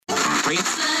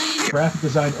graphic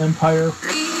design empire.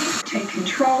 Take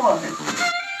control of it.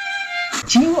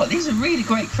 Do you know what? These are really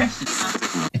great questions.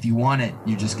 If you want it,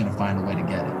 you're just going to find a way to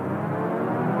get it.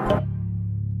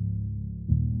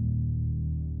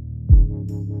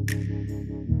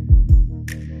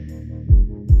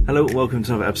 Hello and welcome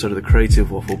to another episode of the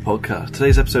Creative Waffle Podcast.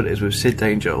 Today's episode is with Sid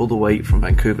Danger, all the way from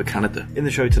Vancouver, Canada. In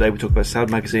the show today we talk about Sad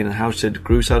Magazine and how Sid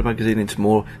grew Sad Magazine into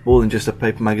more than just a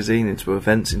paper magazine, into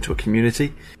events, into a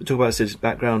community. We talk about Sid's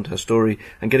background, her story,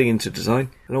 and getting into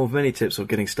design, along with many tips of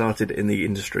getting started in the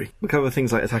industry. We cover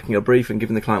things like attacking a brief and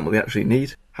giving the client what they actually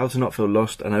need, how to not feel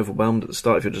lost and overwhelmed at the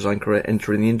start of your design career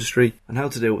entering the industry, and how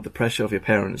to deal with the pressure of your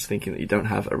parents thinking that you don't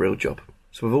have a real job.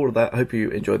 So with all of that, I hope you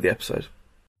enjoyed the episode.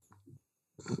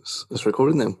 It's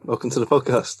recording then. Welcome to the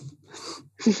podcast.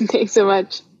 Thanks so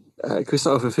much. Can we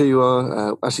start off with who you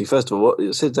are? Actually, first of all,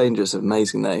 Sid Danger is an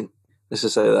amazing name. Let's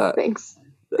just say that. Thanks.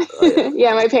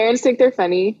 Yeah, my parents think they're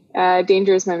funny.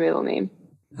 Danger is my middle name.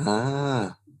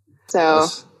 So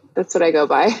that's what I go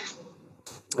by.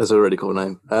 That's a really cool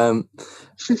name.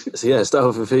 So yeah, start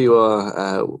off with who you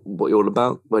are, what you're all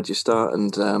about, where did you start,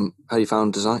 and how you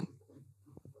found design.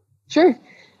 Sure.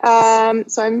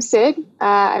 So I'm Sid.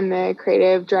 I'm the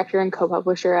creative director and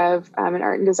co-publisher of an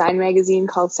art and design magazine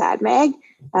called Sad Mag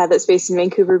that's based in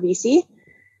Vancouver, BC.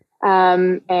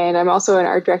 And I'm also an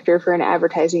art director for an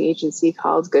advertising agency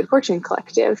called Good Fortune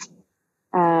Collective.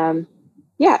 I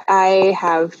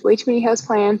have way too many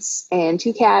houseplants and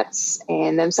 2 cats,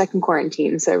 and I'm stuck in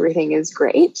quarantine, so everything is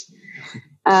great.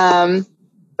 As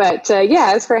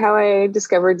for how I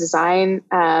discovered design,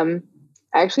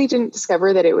 I actually didn't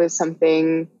discover that it was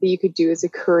something that you could do as a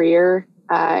career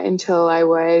until I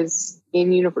was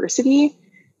in university.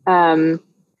 I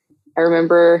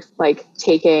remember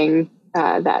taking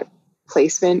that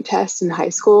placement test in high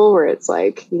school where it's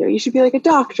you should be like a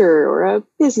doctor or a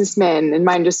businessman, and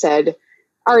mine just said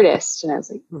artist, and I was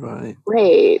like, right,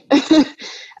 great. So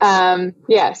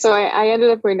I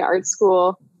ended up going to art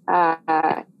school,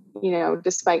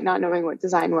 despite not knowing what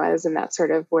design was, and that's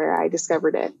sort of where I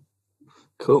discovered it.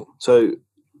 Cool. So,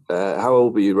 how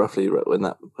old were you roughly when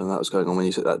that was going on, when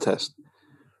you took that test?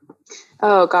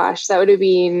 Oh gosh, I would have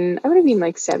been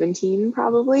like 17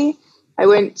 probably. I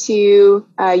went to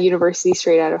university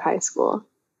straight out of high school.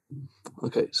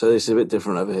 Okay, so this is a bit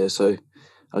different over here. So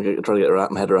I'll try to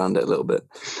get my head around it a little bit.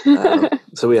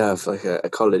 So we have a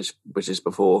college which is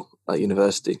before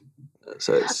university.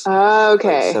 So it's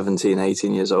 17,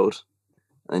 18 years old,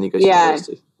 and then you go to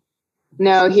university.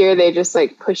 No, here they just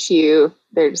push you.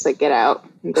 They're just get out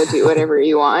and go do whatever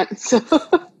you want. So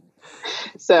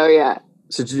yeah.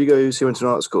 So you went to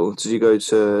an art school? Did you go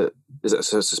to, is it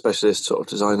a specialist sort of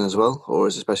design as well, or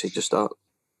is it especially just art?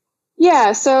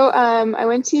 Yeah, so I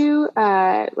went to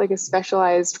a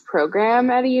specialized program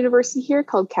at a university here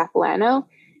called Capilano,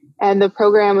 and the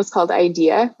program was called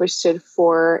IDEA, which stood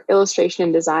for Illustration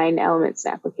and Design Elements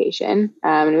and Application.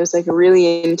 And it was a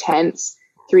really intense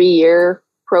 3-year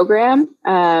program.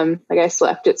 I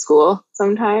slept at school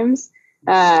sometimes.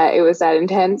 It was that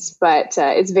intense, but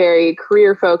it's very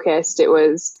career focused. It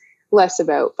was less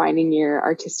about finding your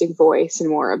artistic voice and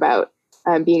more about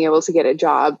being able to get a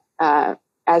job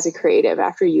as a creative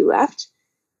after you left.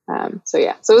 So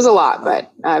it was a lot, but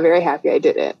very happy I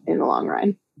did it in the long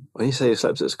run. When you say you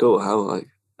slept at school, how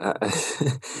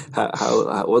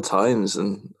what times,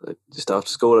 and just after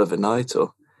school overnight,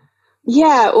 or?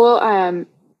 Yeah, well,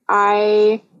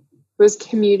 I was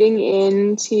commuting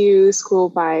into school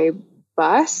by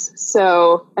bus.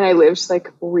 And I lived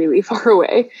really far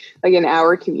away, an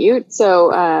hour commute.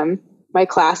 So my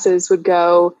classes would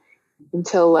go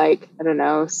until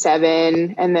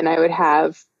 7. And then I would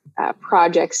have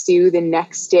projects due the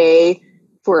next day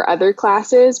for other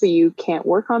classes, but you can't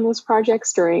work on those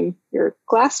projects during your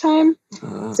class time.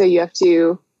 So you have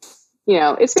to,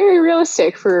 it's very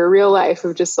realistic for real life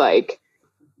of just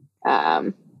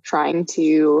trying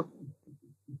to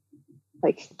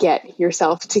get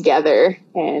yourself together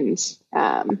and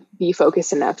be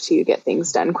focused enough to get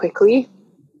things done quickly.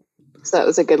 So that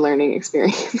was a good learning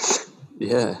experience.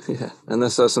 Yeah. And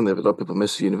that's something that a lot of people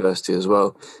miss at university as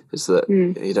well, is that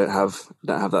you don't have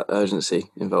that urgency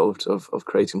involved of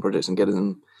creating projects and getting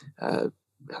them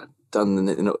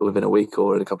done within a week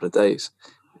or in a couple of days.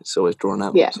 It's always drawn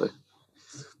out. Yeah. So,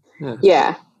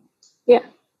 yeah.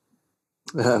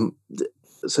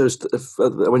 So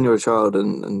when you were a child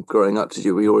and growing up,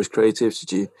 were you always creative?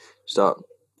 Did you start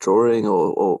drawing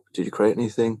or did you create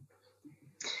anything?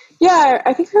 Yeah,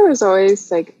 I think I was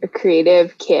always a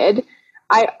creative kid.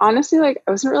 I honestly I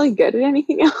wasn't really good at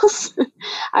anything else.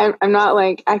 I'm not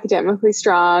academically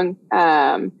strong.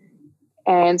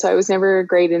 And so I was never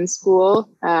great in school.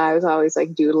 I was always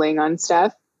like doodling on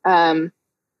stuff.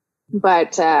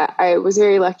 But I was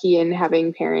very lucky in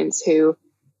having parents who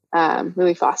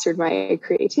really fostered my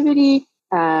creativity.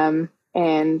 And,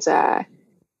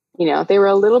 they were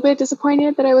a little bit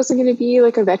disappointed that I wasn't going to be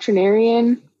like a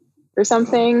veterinarian or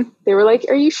something. They were like,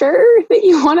 "Are you sure that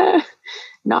you want to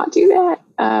not do that?"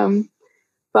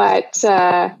 But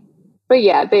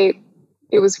yeah,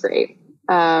 it was great.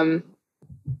 My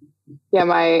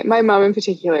mom in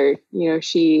particular,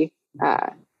 she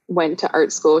went to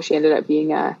art school. She ended up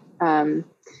being a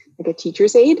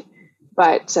teacher's aide,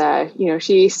 but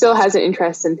she still has an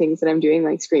interest in things that I'm doing,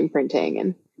 like screen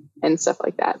printing and stuff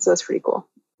like that. So that's pretty cool.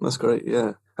 That's great.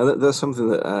 Yeah. And that's something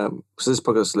that, because this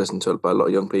podcast is listened to by a lot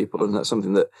of young people, and that's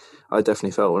something that I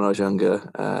definitely felt when I was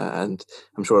younger, and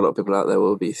I'm sure a lot of people out there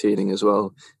will be feeling as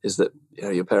well, is that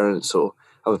your parents or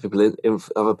other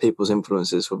people's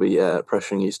influences will be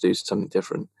pressuring you to do something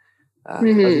different. How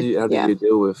did you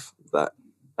deal with that?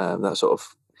 That sort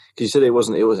of, because you said it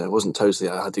wasn't totally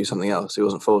I had to do something else. It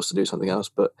wasn't forced to do something else,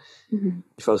 but you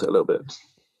felt it a little bit.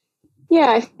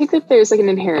 Yeah, I think that there's like an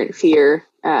inherent fear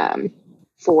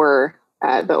for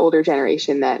the older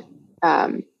generation that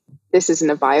this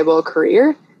isn't a viable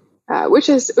career, which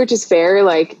is fair.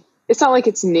 Like, it's not like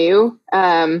it's new.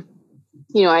 I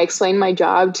explained my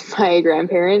job to my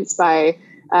grandparents by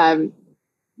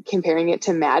comparing it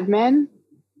to Mad Men,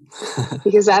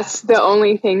 because that's the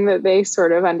only thing that they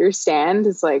sort of understand.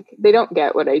 Is like, they don't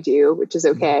get what I do, which is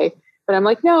okay. But I'm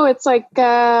like, no, it's like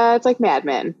Mad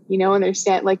Men,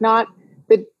 understand, like, not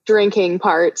the drinking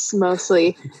parts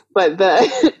mostly, but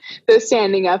the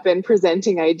standing up and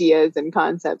presenting ideas and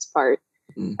concepts part.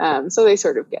 So they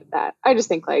sort of get that. I just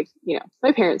think, like,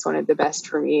 my parents wanted the best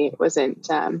for me. It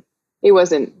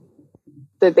wasn't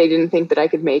that they didn't think that I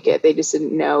could make it. They just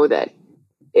didn't know that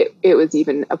it was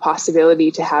even a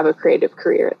possibility to have a creative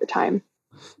career at the time.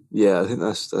 Yeah, I think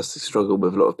that's the struggle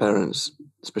with a lot of parents,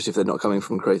 especially if they're not coming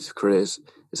from creative careers,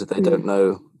 is that they don't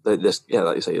know. They just,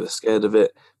 like you say, they're scared of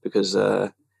it because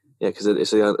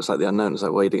it's like the unknown. It's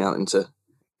like wading out into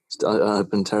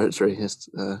open territory.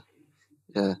 And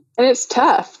it's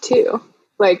tough too.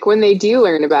 Like, when they do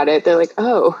learn about it, they're like,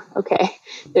 "Oh, okay."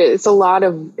 It's a lot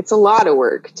of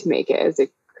work to make it as a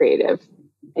creative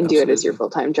and do it as your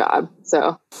full-time job.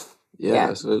 So yeah.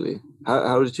 Absolutely.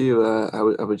 How would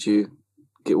you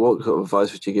get? What sort of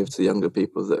advice would you give to the younger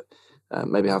people that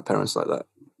maybe have parents like that?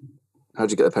 How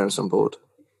would you get their parents on board?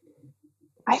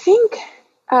 I think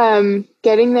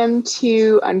getting them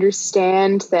to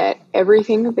understand that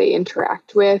everything that they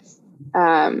interact with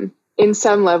in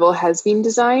some level has been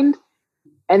designed.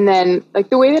 And then, like,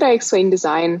 the way that I explain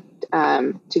design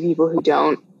to people who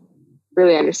don't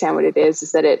really understand what it is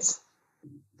that it's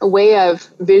a way of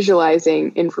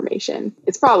visualizing information.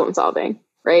 It's problem solving,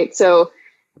 right? So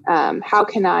how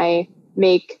can I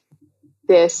make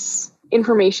this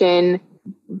information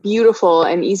beautiful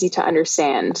and easy to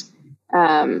understand?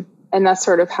 And that's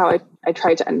sort of how I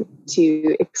try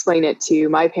to explain it to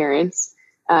my parents,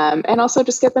 and also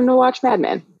just get them to watch Mad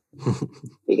Men.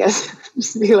 Because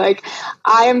just be like,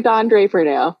 I am Don Draper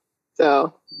now.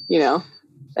 So,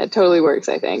 that totally works,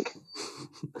 I think.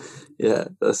 Yeah,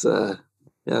 that's good.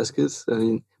 I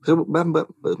mean, so Mad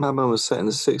Men was set in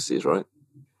the 60s, right?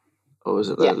 Or was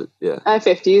it that? Yeah.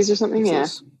 50s or something,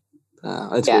 50s.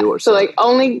 I had to rewatch so that. Like,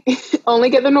 only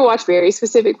get them to watch very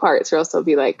specific parts, or else they'll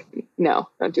be like, no,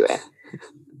 don't do it.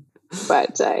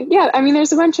 But I mean,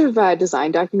 there's a bunch of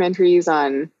design documentaries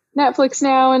on Netflix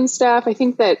now and stuff. I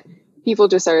think that people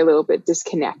just are a little bit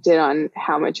disconnected on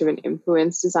how much of an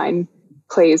influence design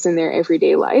plays in their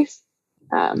everyday life.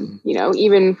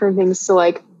 Even from things to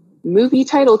like movie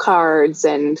title cards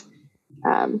and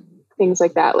things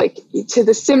like that, like to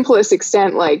the simplest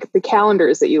extent, like the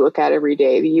calendars that you look at every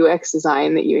day, the UX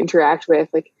design that you interact with,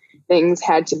 like things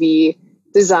had to be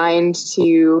designed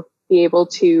to be able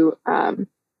to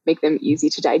make them easy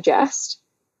to digest.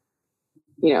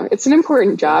 It's an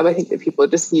important job. I think that people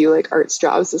just view like arts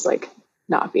jobs as like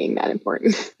not being that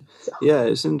important. So. Yeah,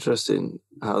 it's interesting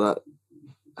how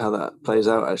that plays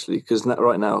out, actually, because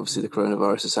right now, obviously, the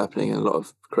coronavirus is happening and a lot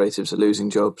of creatives are losing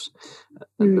jobs.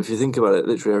 If you think about it,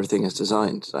 literally everything is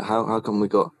designed. So how come we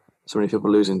got so many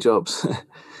people losing jobs?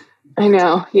 I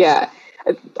know. Yeah.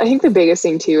 I think the biggest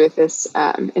thing too with this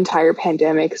entire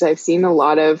pandemic is I've seen a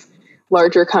lot of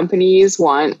larger companies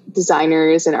want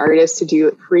designers and artists to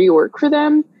do free work for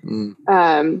them.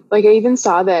 Like, I even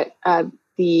saw that I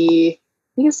think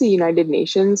it's the United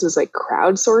Nations was like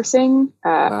crowdsourcing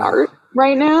art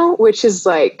right now, which is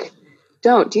like,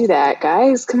 don't do that,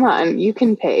 guys. Come on, you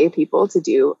can pay people to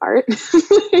do art.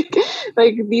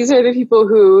 like these are the people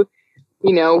who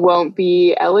won't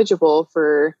be eligible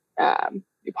for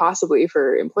possibly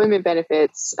for employment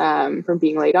benefits from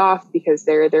being laid off because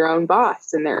they're their own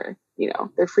boss and they're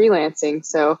freelancing.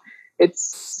 So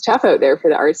it's tough out there for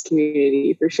the arts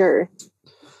community for sure.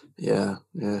 Yeah.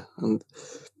 And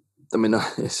I mean,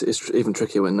 it's even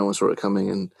trickier when no one saw it coming.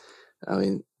 And I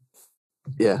mean,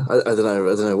 yeah, I don't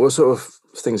know. What sort of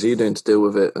things are you doing to deal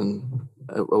with it, and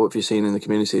what have you seen in the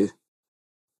community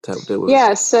to help deal with it?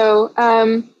 Yeah, so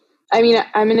I mean,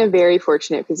 I'm in a very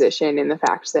fortunate position in the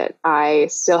fact that I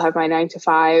still have my 9 to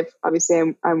 5.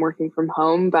 Obviously, I'm working from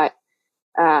home, but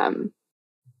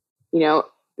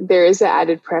there is the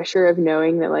added pressure of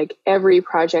knowing that like every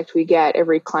project we get,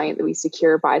 every client that we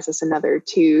secure buys us another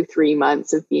 2-3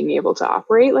 months of being able to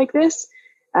operate like this.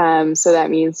 So that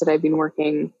means that I've been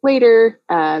working later.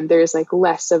 There's like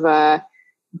less of a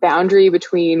boundary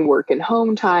between work and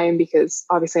home time because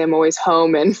obviously I'm always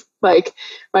home, and like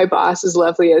my boss, as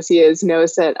lovely as he is,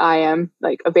 knows that I am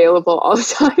like available all the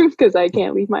time because I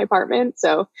can't leave my apartment.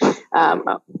 So,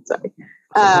 sorry,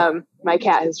 my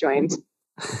cat has joined.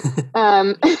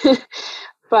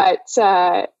 But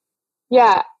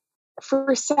yeah, for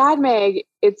SADMAG,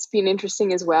 it's been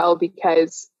interesting as well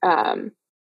because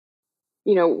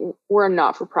we're a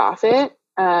not-for-profit,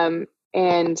 and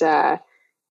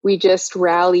we just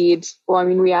rallied. Well, I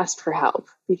mean, we asked for help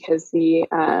because the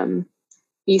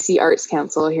BC Arts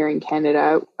Council here in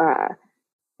Canada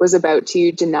was about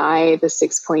to deny the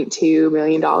 $6.2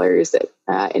 million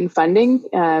that in funding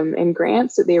and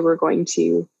grants that they were going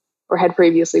to or had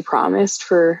previously promised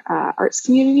for arts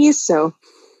communities. So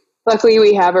luckily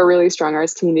we have a really strong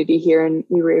arts community here, and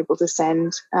we were able to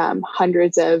send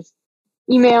hundreds of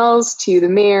emails to the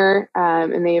mayor,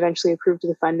 and they eventually approved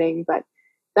the funding. But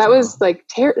that was like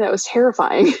that was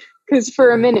terrifying because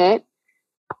for a minute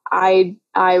I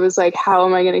was like, how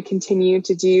am I going to continue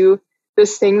to do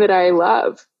this thing that I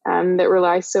love, that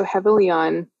relies so heavily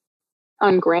on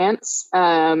grants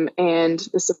and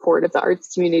the support of the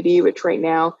arts community, which right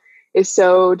now is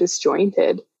so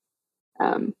disjointed.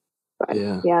 But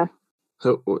yeah.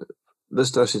 So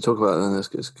let's actually talk about it, and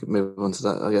let's move on to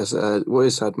that, I guess. What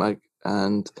is SADMAG,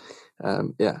 and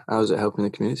how is it helping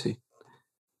the community?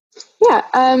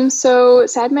 Yeah, so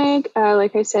SADMAG,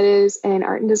 like I said, is an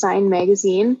art and design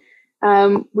magazine.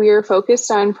 We are focused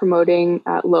on promoting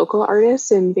local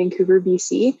artists in Vancouver,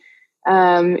 BC,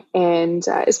 and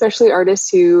especially artists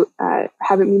who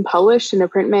haven't been published in a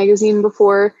print magazine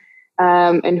before,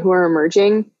 and who are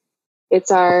emerging.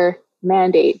 It's our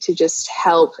mandate to just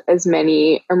help as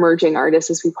many emerging artists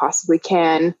as we possibly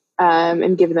can,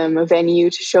 and give them a venue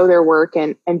to show their work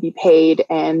and be paid,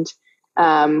 and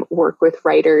work with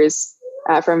writers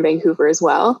from Vancouver as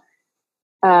well.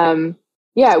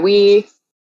 We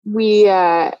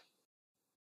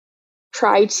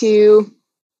try to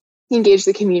engage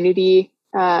the community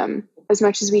as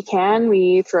much as we can.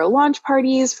 We throw launch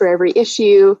parties for every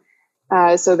issue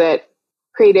so that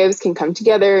creatives can come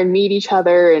together and meet each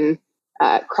other and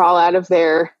crawl out of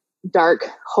their dark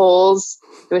holes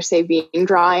in which they've been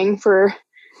drawing for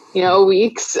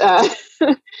weeks,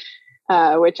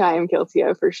 which I am guilty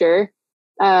of for sure.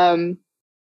 I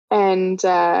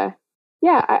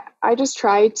just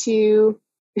try to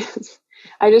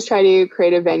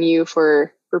create a venue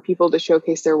for people to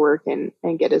showcase their work and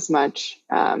get as much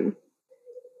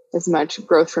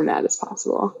growth from that as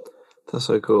possible. That's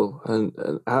so cool. And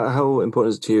how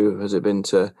important is it to you? Has it been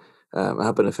to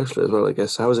how beneficial as well, I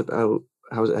guess? How has it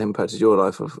impacted your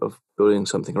life of building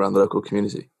something around the local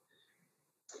community?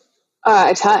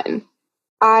 A ton.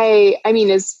 I mean,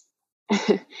 it's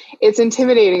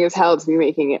intimidating as hell to be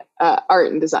making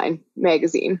art and design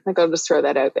magazine. Like, I'll just throw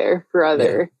that out there for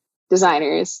other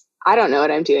designers. I don't know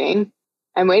what I'm doing.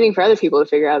 I'm waiting for other people to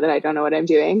figure out that I don't know what I'm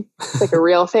doing. It's like a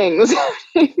real thing was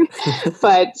happening.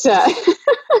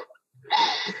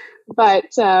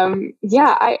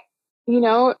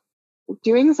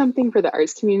 Doing something for the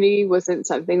arts community wasn't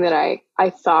something that I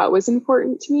thought was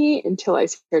important to me until I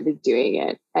started doing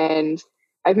it. And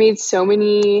I've made so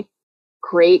many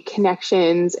great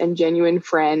connections and genuine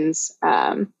friends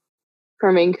from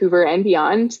Vancouver and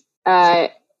beyond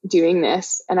doing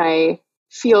this. And I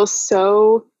feel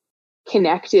so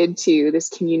connected to this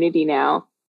community now,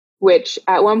 which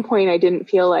at one point I didn't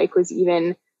feel like was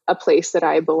even a place that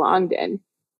I belonged in.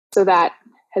 So that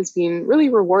has been really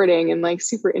rewarding and like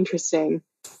super interesting.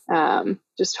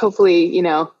 Just hopefully,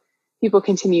 people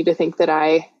continue to think that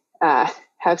I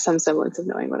have some semblance of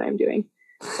knowing what I'm doing.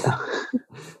 So.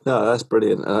 No, that's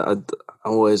brilliant.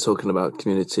 I'm always talking about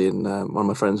community, and one of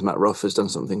my friends, Matt Ruff, has done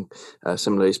something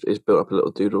similar. He's built up a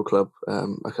little doodle club,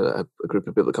 like a group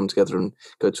of people that come together and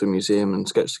go to a museum and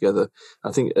sketch together.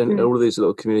 I think and all of these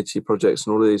little community projects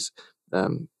and all of these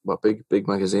big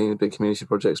magazines, big community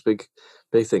projects, big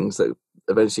things that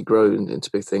eventually grow into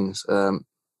big things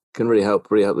can really help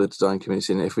the design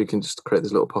community. And if we can just create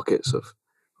these little pockets of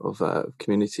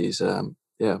communities,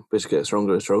 we just get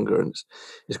stronger and stronger, and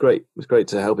it's great. It's great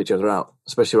to help each other out,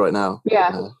 especially right now.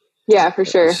 Yeah, for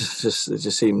sure. It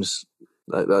just seems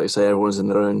like you say, everyone's in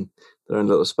their own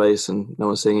little space, and no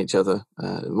one's seeing each other.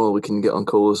 The more we can get on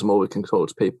calls, the more we can talk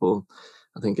to people.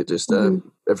 I think it just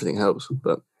everything helps.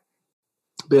 But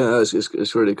yeah,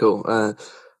 it's really cool.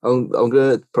 I'm going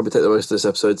to probably take the most of this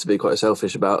episode to be quite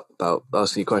selfish about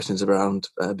asking you questions around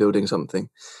building something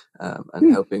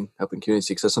and helping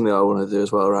community, because that's something I want to do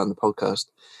as well around the podcast.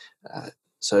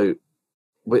 So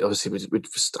we're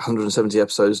 170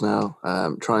 episodes now,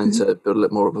 trying to build a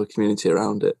little more of a community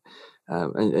around it.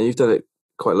 And you've done it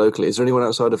quite locally. Is there anyone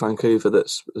outside of Vancouver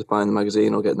that's buying the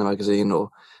magazine or getting the magazine,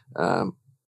 or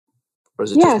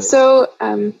is it just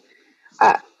me?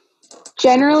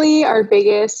 Generally, our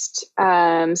biggest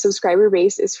subscriber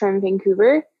base is from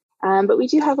Vancouver, but we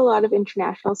do have a lot of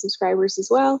international subscribers as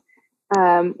well,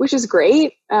 which is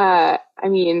great. I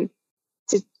mean,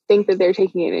 to think that they're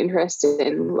taking an interest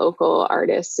in local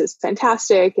artists is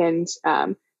fantastic. And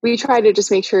we try to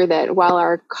just make sure that while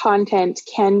our content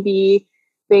can be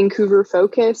Vancouver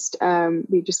focused,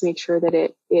 we just make sure that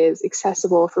it is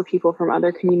accessible for people from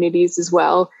other communities as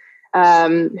well,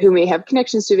 who may have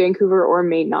connections to Vancouver or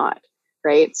may not.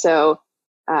 Right. So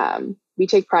we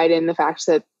take pride in the fact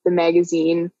that the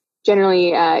magazine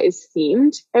generally is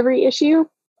themed every issue.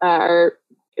 Our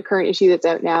current issue that's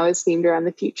out now is themed around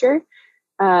the future.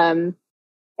 And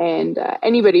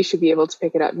anybody should be able to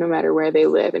pick it up no matter where they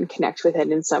live and connect with it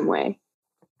in some way.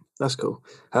 That's cool.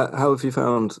 How have you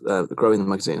found growing the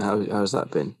magazine? How has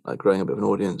that been, like growing a bit of an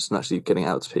audience and actually getting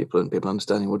out to people and people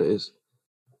understanding what it is?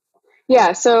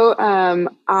 Yeah. So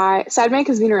SADMAG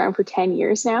has been around for 10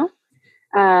 years now.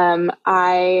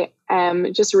 I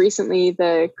am just recently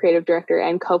the creative director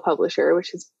and co-publisher,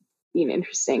 which has been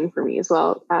interesting for me as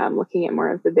well, looking at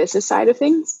more of the business side of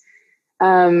things.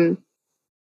 I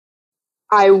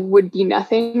would be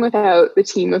nothing without the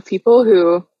team of people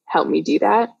who help me do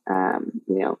that.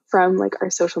 From like our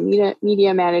social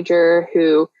media manager,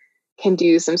 who can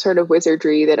do some sort of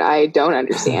wizardry that I don't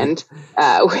understand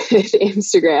with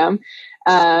Instagram,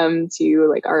 to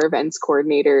like our events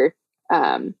coordinator,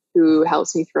 who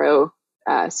helps me throw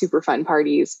super fun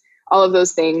parties, all of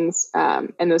those things.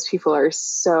 And those people are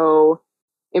so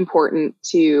important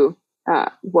to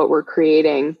what we're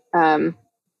creating.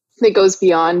 That goes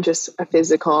beyond just a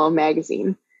physical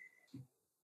magazine.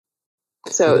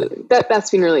 So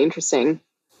that's been really interesting.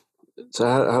 So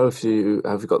how have you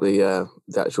got the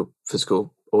actual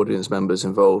physical audience members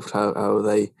involved? How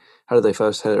do they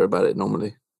first hear about it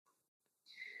normally?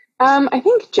 I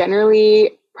think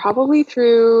generally probably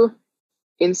through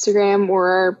Instagram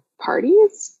or our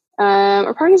parties.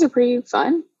 Our parties are pretty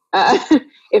fun,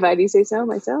 if I do say so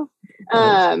myself.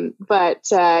 But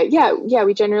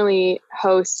we generally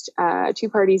host 2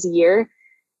 parties a year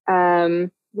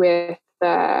with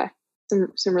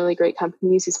some really great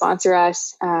companies who sponsor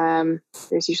us.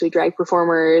 There's usually drag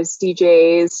performers,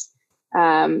 DJs.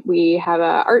 We have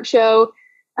an art show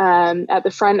at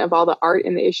the front of all the art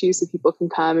in the issue, so people can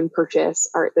come and purchase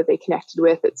art that they connected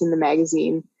with that's in the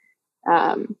magazine.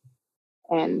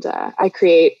 And I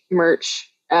create merch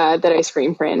that I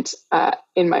screen print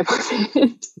in my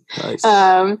apartment,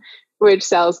 nice. Which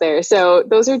sells there. So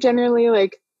those are generally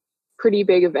like pretty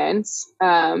big events.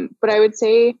 But I would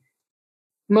say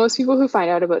most people who find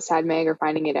out about SADMAG are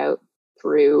finding it out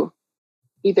through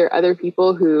either other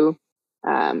people who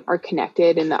are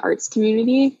connected in the arts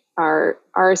community. Our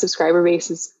subscriber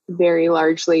base is very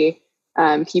largely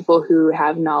people who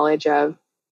have knowledge of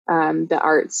the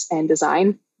arts and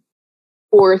design,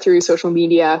 or through social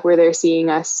media where they're seeing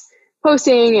us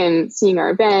posting and seeing our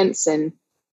events and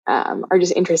are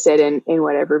just interested in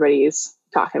what everybody's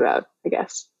talking about, I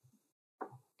guess.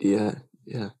 Yeah.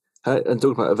 And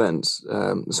talking about events,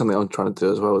 something I'm trying to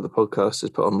do as well with the podcast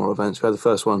is put on more events. We had the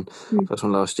first one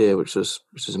last year, which was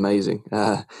amazing,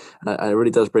 and it really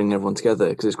does bring everyone together,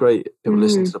 because it's great people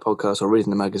listening to the podcast or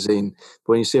reading the magazine, but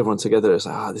when you see everyone together, it's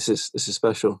like, this is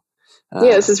special.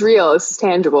 This is real. This is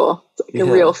tangible. It's like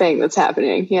a real thing that's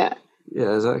happening. Yeah,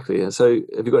 exactly. And so,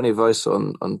 have you got any advice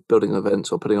on building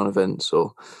events or putting on events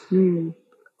or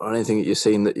anything that you've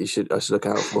seen that I should look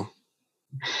out for?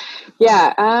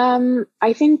 Yeah,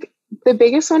 I think the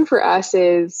biggest one for us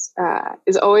is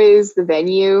always the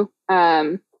venue.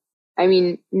 I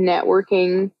mean,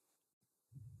 networking,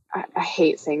 I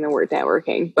hate saying the word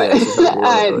networking, but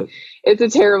it's a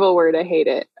terrible word. I hate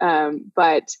it.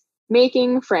 But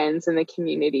making friends in the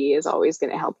community is always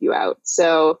going to help you out.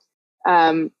 So,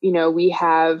 we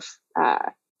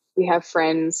have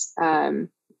friends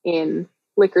in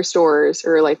liquor stores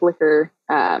or like liquor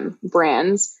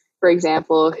brands, for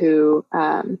example, who,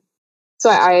 so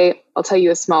I'll tell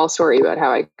you a small story about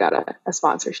how I got a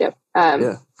sponsorship.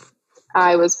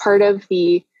 I was part of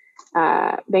the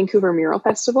Vancouver Mural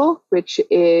Festival, which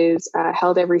is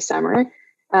held every summer.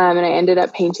 And I ended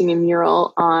up painting a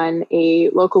mural on a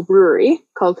local brewery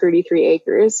called 33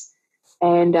 Acres.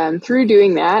 And through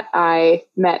doing that, I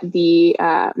met the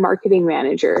marketing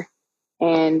manager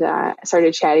and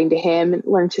started chatting to him and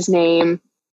learned his name,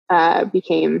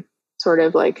 became sort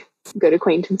of like good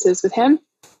acquaintances with him.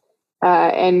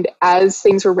 And as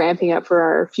things were ramping up for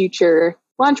our future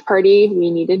launch party,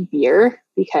 we needed beer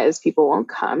because people won't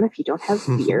come if you don't have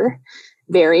beer.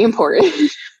 Very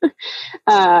important.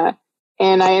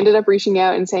 And I ended up reaching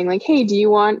out and saying like, hey, do you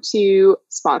want to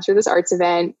sponsor this arts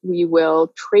event? We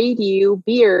will trade you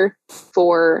beer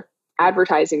for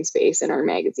advertising space in our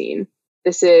magazine.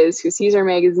 This is Who Sees Our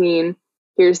Magazine.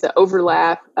 Here's the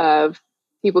overlap of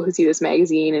people who see this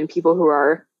magazine and people who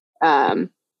are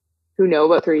who know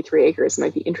about 33 Acres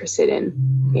might be interested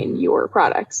in your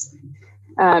products.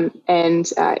 And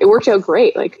it worked out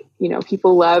great. Like,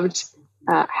 people loved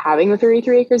having the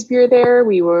 33 Acres beer there.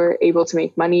 We were able to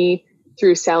make money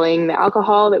through selling the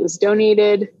alcohol that was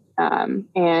donated. And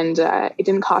it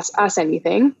didn't cost us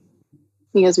anything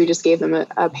because we just gave them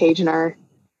a page in our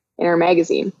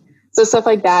magazine. So stuff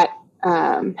like that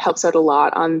helps out a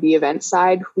lot on the event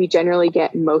side. We generally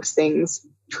get most things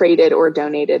traded or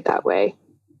donated that way,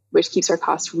 which keeps our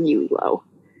costs really low,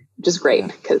 which is great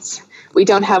because we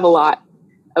don't have a lot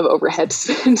of overhead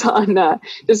to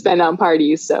spend on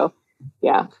parties. So,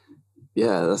 yeah.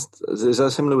 Yeah, is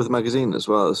that similar with the magazine as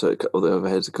well? So all the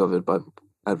overheads are covered by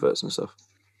adverts and stuff?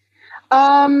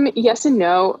 Yes and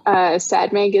no.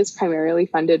 SADMag is primarily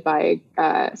funded by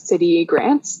city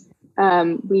grants.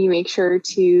 We make sure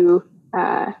to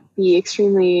be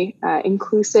extremely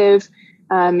inclusive,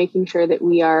 making sure that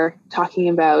we are talking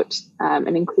about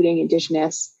and including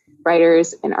Indigenous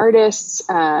writers and artists,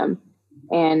 and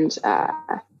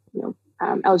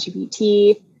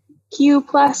LGBTQ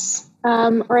plus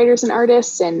writers and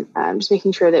artists, and just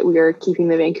making sure that we are keeping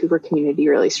the Vancouver community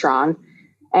really strong.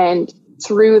 And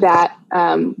through that,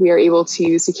 we are able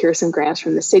to secure some grants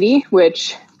from the city,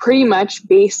 which pretty much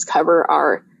base cover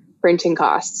our printing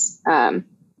costs.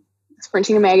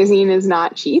 Printing a magazine is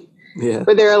not cheap,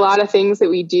 but there are a lot of things that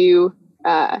we do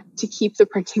to keep the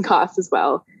printing costs as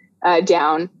well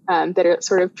down that are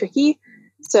sort of tricky.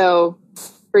 So,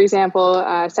 for example,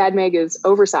 SADMag is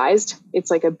oversized.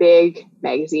 It's like a big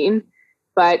magazine,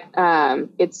 but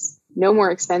it's no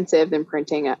more expensive than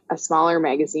printing a smaller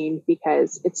magazine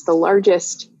because it's the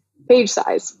largest page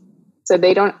size. So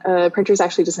printers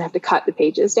actually doesn't have to cut the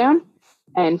pages down.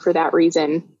 And for that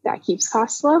reason, that keeps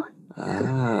costs low.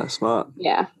 Ah, smart.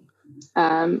 Yeah.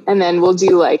 And then we'll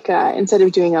do like, instead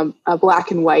of doing a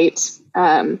black and white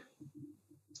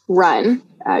run,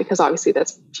 because obviously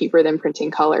that's cheaper than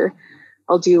printing color,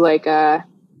 I'll do like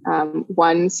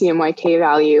one CMYK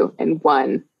value and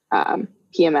one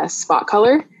PMS spot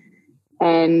color.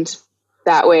 And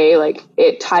that way, like,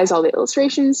 it ties all the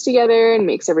illustrations together and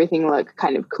makes everything look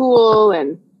kind of cool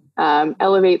and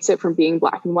elevates it from being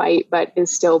black and white, but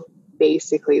is still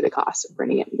basically the cost of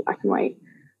printing it in black and white.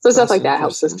 So stuff like that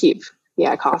helps us keep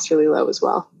costs really low as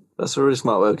well. That's a really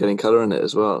smart way of getting color in it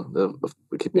as well.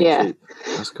 Keeping it cheap.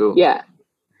 That's cool. Yeah.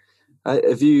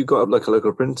 Have you got like a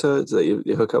local printer that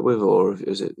you hook up with, or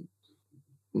is it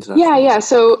international? Yeah.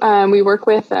 So we work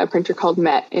with a printer called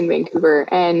Met in Vancouver,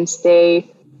 and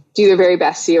they do their very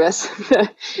best to give us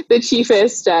the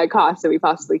cheapest cost that we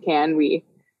possibly can. We,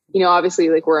 obviously,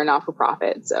 like, we're a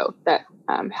not-for-profit, so that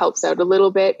helps out a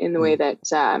little bit in the way that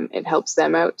it helps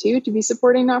them out too, to be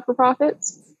supporting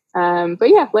not-for-profits. But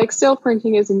yeah, like, still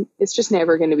printing it's just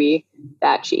never going to be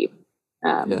that cheap.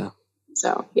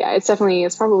 So yeah, it's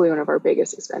probably one of our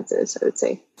biggest expenses, I would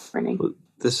say, printing. Well,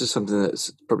 this is something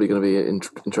that's probably going to be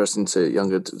interesting to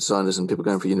younger designers and people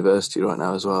going for university right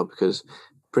now as well, because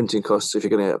printing costs, if you're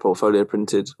going to get a portfolio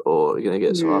printed, or you're going to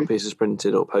get some art pieces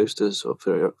printed, or posters, or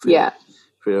for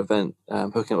your event,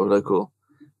 hooking up with local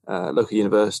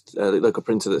university, local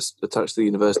printer that's attached to the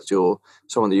university, or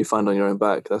someone that you find on your own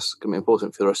back, that's going to be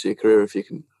important for the rest of your career if you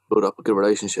can build up a good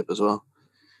relationship as well.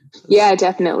 Yeah,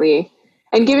 definitely.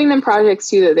 And giving them projects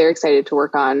too that they're excited to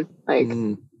work on, like,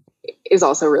 is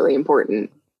also really important.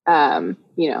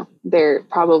 they're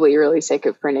probably really sick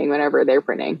of printing whenever they're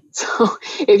printing. So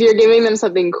if you're giving them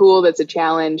something cool that's a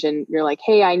challenge and you're like,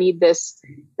 hey, I need this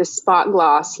spot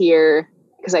gloss here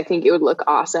because I think it would look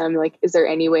awesome. Like, is there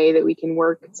any way that we can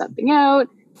work something out?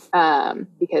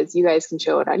 Because you guys can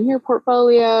show it on your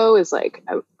portfolio is like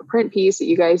a print piece that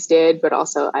you guys did, but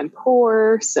also I'm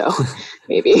poor. So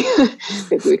maybe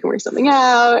we can work something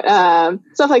out.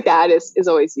 Stuff like that is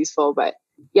always useful. But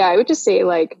yeah, I would just say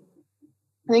like,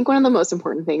 I think one of the most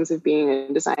important things of being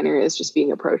a designer is just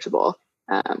being approachable.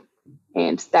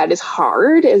 And that is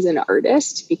hard as an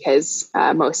artist because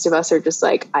most of us are just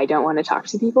like, I don't want to talk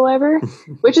to people ever,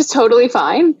 which is totally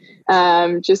fine.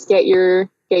 Just get your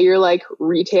like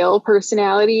retail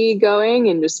personality going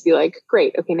and just be like,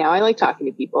 great. Okay. Now I like talking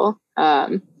to people.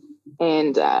 And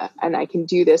I can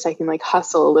do this. I can like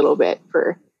hustle a little bit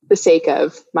for the sake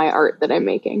of my art that I'm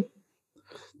making.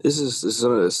 This is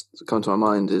something that's come to my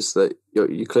mind is that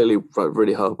you clearly write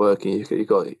really hard work and you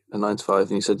got a 9 to 5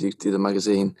 and you said you do the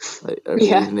magazine every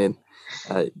evening.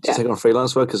 Do you take on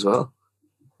freelance work as well?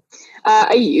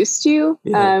 I used to.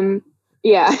 I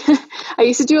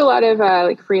used to do a lot of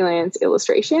like freelance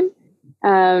illustration.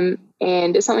 And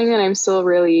it's something that I'm still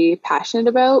really passionate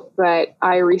about, but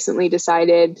I recently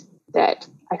decided that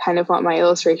I kind of want my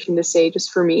illustration to stay just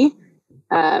for me.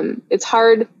 It's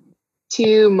hard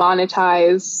to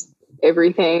monetize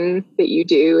everything that you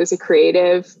do as a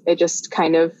creative. It just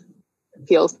kind of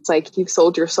feels like you've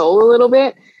sold your soul a little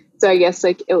bit. So I guess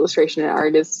like illustration and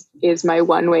art is my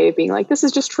one way of being like, this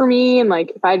is just for me. And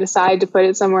like, if I decide to put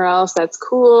it somewhere else, that's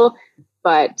cool.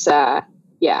 But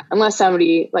unless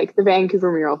somebody like the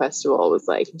Vancouver Mural Festival was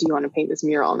like, do you want to paint this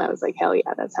mural? And I was like, hell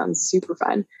yeah, that sounds super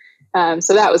fun.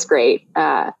 So that was great.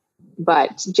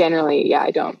 But generally,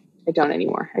 I don't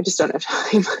anymore. I just don't have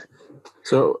time.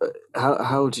 So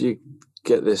how do you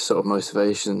get this sort of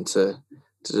motivation to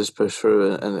just push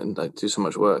through and like do so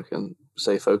much work and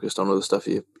stay focused on all the stuff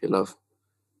you love,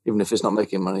 even if it's not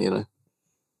making money,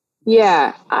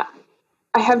 Yeah,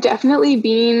 I have definitely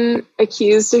been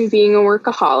accused of being a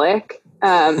workaholic.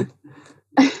 I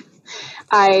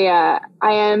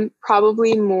am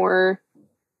probably more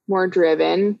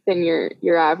driven than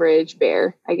your average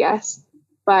bear, I guess.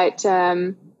 But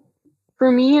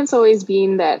for me, it's always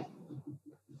been that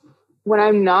when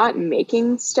I'm not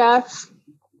making stuff,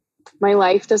 my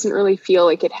life doesn't really feel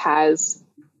like it has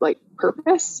like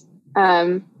purpose.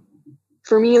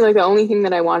 For me, like the only thing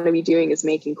that I want to be doing is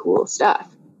making cool stuff.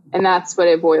 And that's what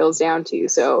it boils down to.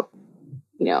 So,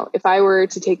 if I were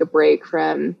to take a break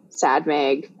from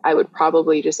SADMAG, I would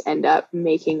probably just end up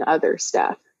making other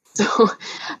stuff.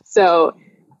 So,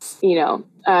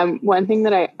 one thing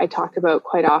that I talk about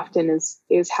quite often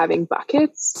is having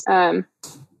buckets,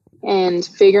 and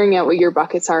figuring out what your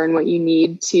buckets are and what you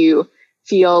need to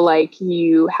feel like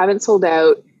you haven't sold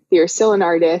out, that you're still an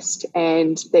artist,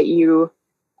 and that you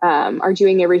are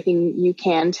doing everything you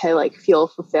can to like feel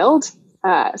fulfilled.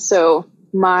 So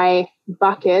my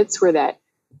buckets were that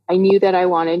I knew that I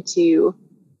wanted to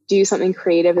do something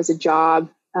creative as a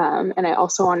job. And I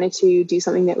also wanted to do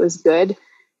something that was good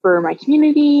for my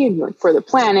community and like for the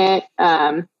planet,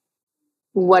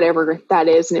 whatever that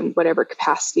is, and in whatever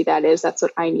capacity that is. That's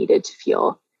what I needed to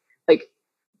feel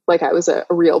like I was a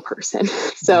real person.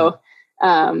 So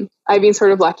I've been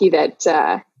sort of lucky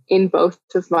that in both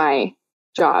of my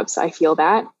jobs, I feel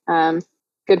that.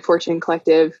 Good Fortune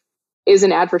Collective is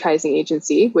an advertising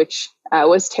agency, which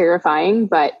was terrifying,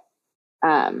 but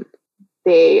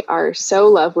they are so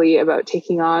lovely about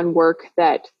taking on work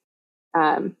that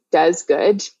does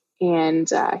good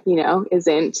and,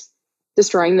 isn't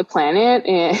destroying the planet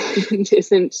and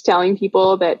isn't telling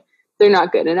people that they're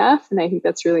not good enough. And I think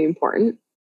that's really important.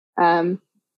 And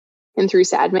through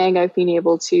SADMAG, I've been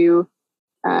able to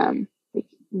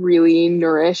really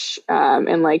nourish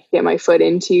and like get my foot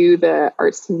into the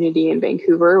arts community in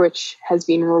Vancouver, which has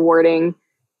been rewarding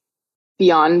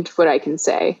beyond what I can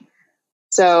say.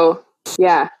 So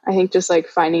yeah, I think just like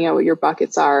finding out what your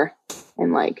buckets are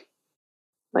and like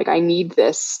I need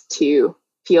this to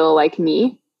feel like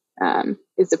me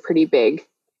is a pretty big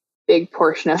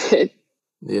portion of it.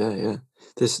 Yeah.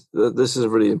 This is a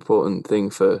really important thing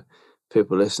for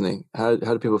people listening. How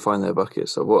do people find their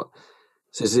buckets? Or what?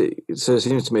 So it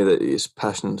seems to me that it's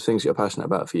things you're passionate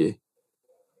about for you.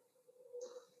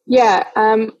 Yeah.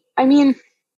 I mean,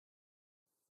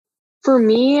 for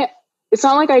me, it's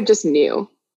not like I just knew,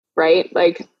 right?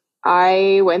 Like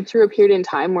I went through a period in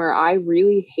time where I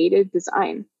really hated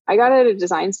design. I got out of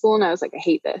design school and I was like, I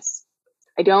hate this.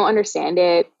 I don't understand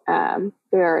it.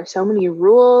 There are so many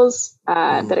rules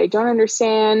that I don't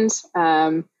understand.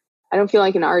 I don't feel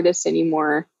like an artist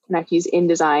anymore. and I have to use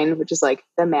InDesign, which is like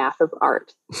the math of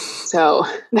art. So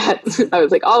I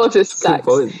was like, all of this sucks.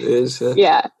 Good point. It is,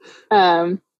 Yeah.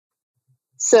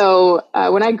 So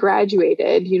when I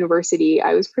graduated university,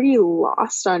 I was pretty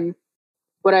lost on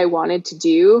what I wanted to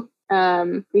do,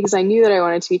 because I knew that I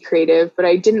wanted to be creative, but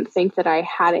I didn't think that I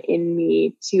had it in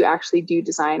me to actually do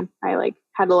design. I like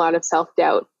had a lot of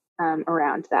self-doubt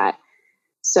around that.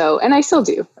 So, and I still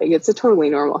do. Like, it's a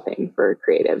totally normal thing for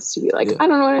creatives to be like, I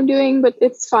don't know what I'm doing, but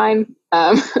it's fine.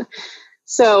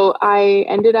 So I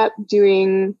ended up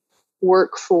doing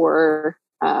work for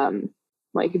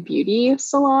like beauty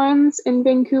salons in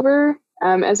Vancouver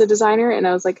as a designer. And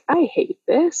I was like, I hate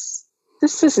this.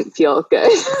 This doesn't feel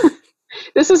good.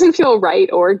 This doesn't feel right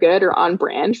or good or on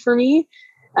brand for me.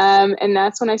 And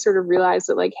that's when I sort of realized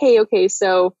that, like, hey, okay,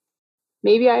 so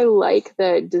maybe I like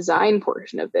the design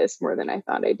portion of this more than I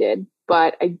thought I did,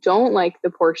 but I don't like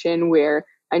the portion where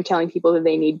I'm telling people that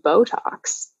they need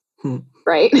Botox,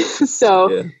 right?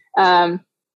 So I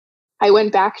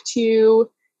went back to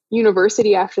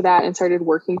university after that and started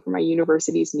working for my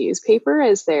university's newspaper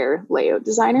as their layout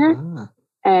designer.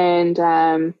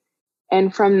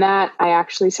 And from that, I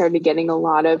actually started getting a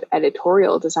lot of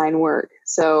editorial design work.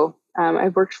 So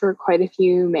I've worked for quite a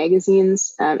few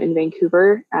magazines in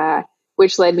Vancouver,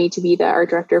 which led me to be the art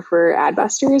director for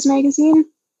Adbusters magazine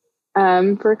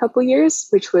for a couple of years,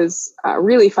 which was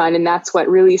really fun. And that's what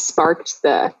really sparked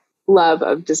the love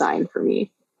of design for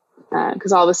me.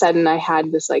 Because all of a sudden I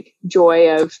had this like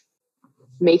joy of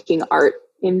making art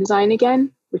in design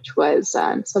again, which was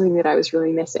something that I was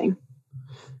really missing.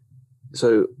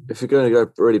 So if you're going to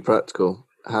go really practical,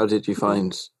 how did you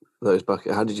find those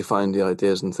buckets? How did you find the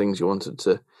ideas and things you wanted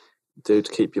to do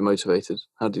to keep you motivated?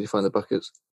 How did you find the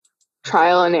buckets?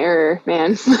 Trial and error,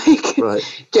 man. Like,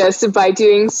 right. Just by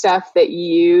doing stuff that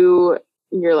you're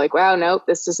like, wow, nope,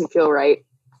 this doesn't feel right.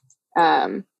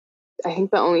 I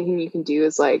think the only thing you can do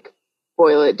is like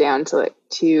boil it down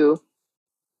to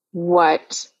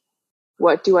what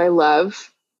do I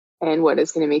love and what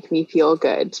is going to make me feel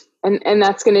good. And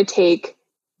that's going to take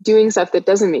doing stuff that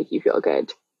doesn't make you feel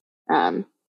good.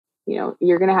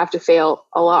 You're going to have to fail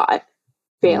a lot.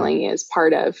 Failing is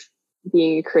part of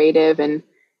being a creative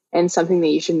and something that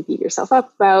you shouldn't beat yourself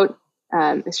up about.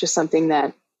 It's just something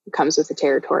that comes with the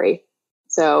territory.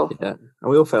 So yeah,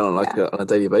 and we all fail on a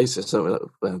daily basis, don't we?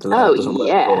 Like, a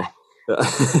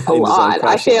lot.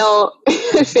 I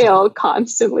fail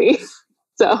constantly.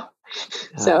 So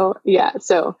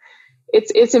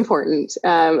it's important,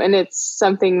 and it's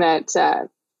something that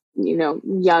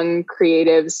young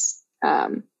creatives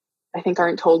I think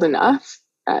aren't told enough.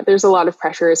 There's a lot of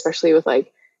pressure, especially with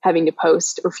like having to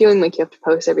post or feeling like you have to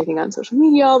post everything on social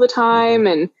media all the time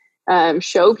and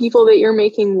show people that you're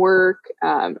making work.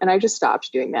 And I just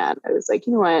stopped doing that. I was like,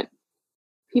 you know what?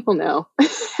 People know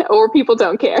or people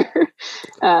don't care.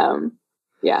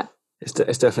 It's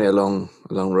definitely a long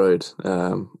road.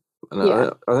 I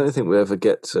don't think we ever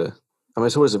get to, I mean,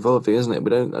 it's always evolving, isn't it? We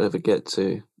don't ever get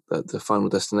to the final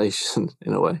destination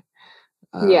in a way.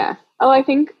 I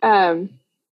think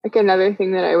like another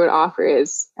thing that I would offer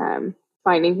is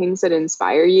finding things that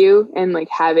inspire you and like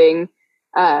having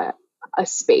a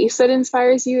space that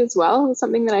inspires you as well is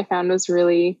something that I found was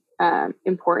really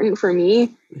important for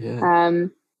me.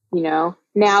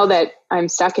 Now that I'm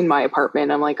stuck in my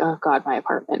apartment, I'm like, oh God, my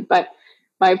apartment. But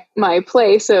my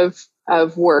place of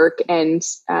work and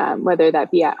whether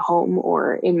that be at home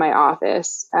or in my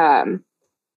office,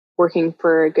 working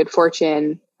for Good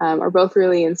Fortune, are both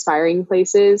really inspiring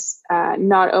places,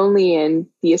 not only in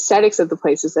the aesthetics of the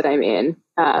places that I'm in,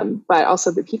 but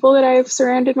also the people that I've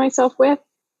surrounded myself with.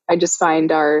 I just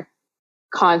find are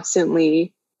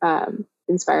constantly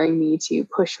inspiring me to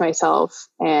push myself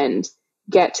and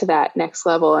get to that next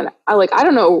level. And I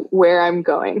don't know where I'm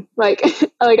going. Like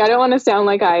I don't want to sound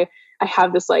like I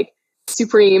have this like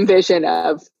supreme vision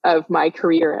of my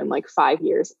career in like 5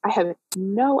 years. I have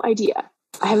no idea.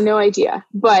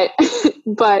 But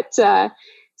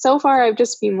so far I've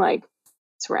just been like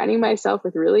surrounding myself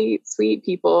with really sweet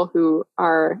people who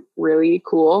are really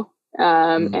cool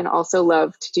and also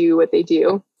love to do what they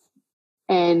do,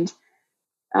 and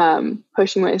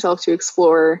pushing myself to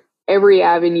explore every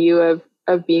avenue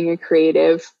of being a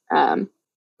creative,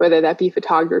 whether that be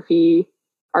photography,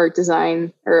 art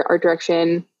design, or art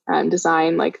direction,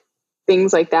 design, like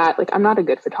things like that. Like I'm not a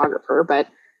good photographer, but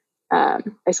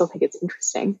I still think it's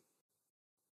interesting.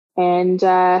 And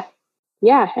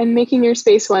and making your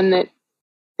space one that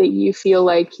you feel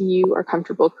like you are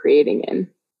comfortable creating in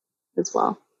as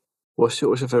well. What's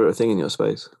your favorite thing in your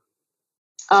space?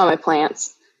 Oh, my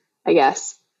plants, I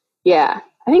guess. Yeah,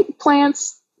 I think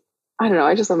plants. I don't know.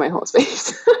 I just love my whole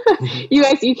space. You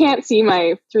guys, you can't see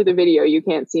through the video, you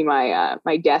can't see my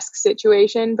my desk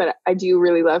situation, but I do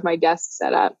really love my desk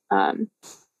setup,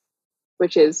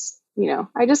 which is,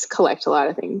 I just collect a lot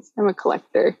of things. I'm a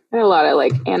collector. I had a lot of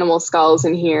like animal skulls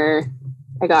in here.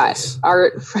 I got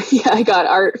art. I got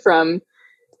art from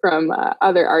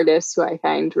other artists who I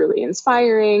find really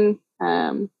inspiring.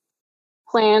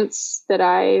 Plants that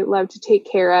I love to take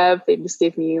care of. They just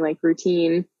give me like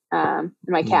routine. And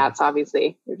my cats,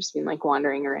 obviously, they've just been like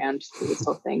wandering around through this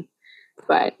whole thing.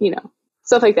 But,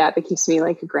 stuff like that keeps me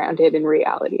like grounded in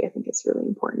reality. I think it's really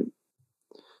important.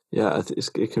 Yeah,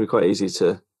 it can be quite easy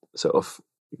to sort of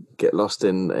get lost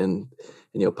in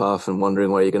your path and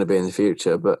wondering where you're going to be in the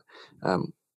future. But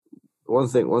one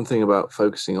thing about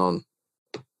focusing on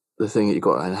the thing that you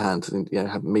got in hand,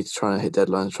 me trying to hit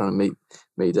deadlines, trying to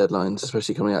meet deadlines,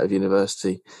 especially coming out of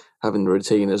university, having the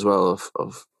routine as well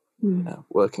of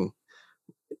working.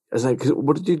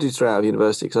 What did you do straight out of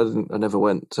university? Because I never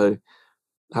went. So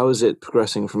how is it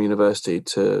progressing from university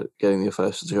to getting your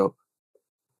first job?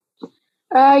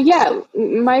 Yeah,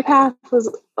 my path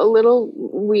was a little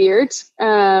weird.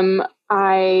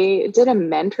 I did a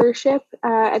mentorship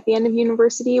at the end of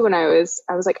university when I was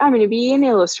like, I'm going to be an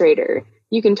illustrator.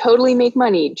 You can totally make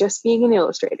money just being an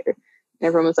illustrator. And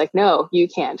everyone was like, no, you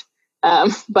can't.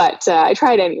 But I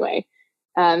tried anyway.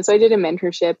 So I did a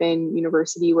mentorship in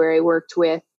university where I worked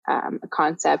with a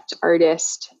concept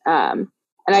artist. And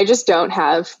I just don't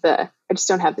have the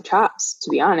chops, to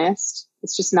be honest.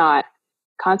 It's just not.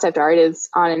 Concept art is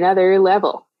on another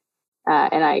level.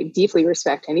 And I deeply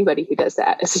respect anybody who does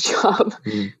that as a job,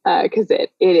 because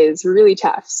it is really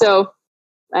tough. So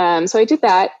I did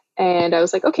that, and I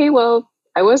was like, okay, well,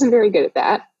 I wasn't very good at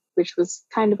that, which was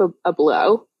kind of a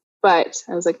blow, but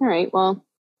I was like, all right, well,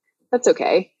 that's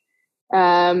okay.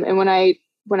 And when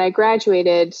I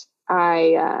graduated,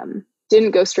 I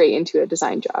didn't go straight into a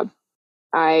design job.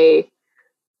 I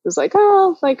was like,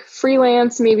 oh, like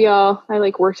freelance, maybe I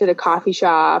like worked at a coffee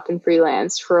shop and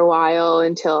freelanced for a while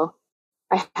until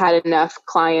I had enough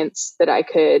clients that I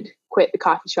could quit the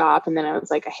coffee shop. And then I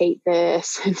was like, I hate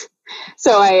this.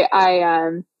 So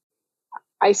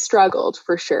I struggled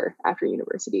for sure after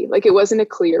university. Like, it wasn't a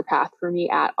clear path for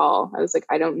me at all. I was like,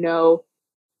 I don't know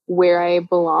where I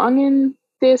belong in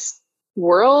this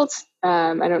world.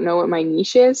 I don't know what my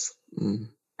niche is.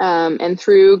 And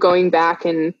through going back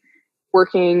and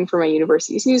working for my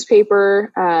university's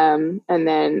newspaper, and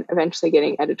then eventually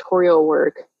getting editorial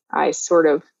work, I sort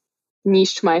of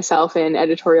niched myself in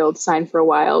editorial design for a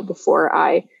while before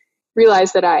I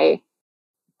realized that I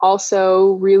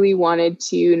also really wanted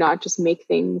to not just make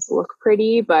things look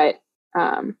pretty, but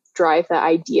drive the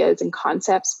ideas and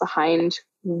concepts behind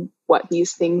what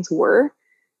these things were.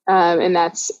 And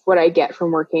that's what I get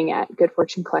from working at Good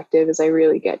Fortune Collective, is I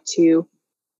really get to,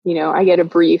 I get a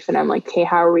brief and I'm like, okay,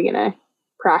 how are we going to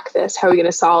crack this? How are we going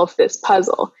to solve this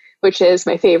puzzle? Which is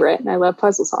my favorite. And I love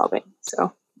puzzle solving.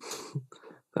 So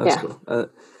that's cool.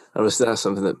 Obviously, that's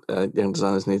something that young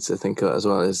designers need to think about as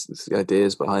well, is the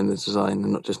ideas behind the design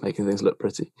and not just making things look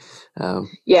pretty.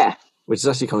 Which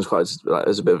actually comes quite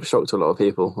as a bit of a shock to a lot of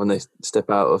people when they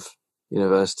step out of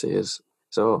university.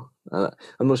 I'm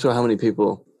not sure how many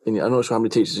people, I'm not sure how many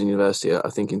teachers in university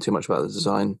are thinking too much about the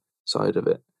design side of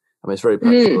it. I mean, it's very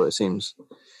practical, it seems.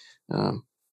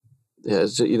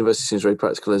 University seems very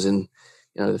practical, as in,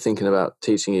 they're thinking about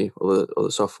teaching you all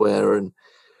the software and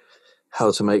how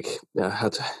to make, I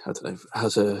can't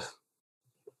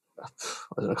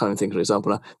even think of an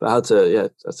example now, but that's a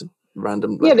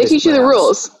random. Yeah, they teach you the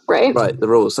rules, right? Right, the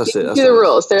rules, that's it. The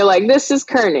rules. They're like, this is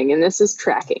kerning, and this is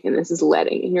tracking, and this is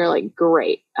leading, and you're like,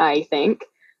 great, I think.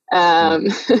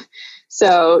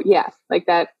 So yeah, like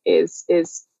that is,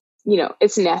 it's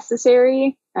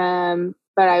necessary. But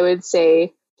I would say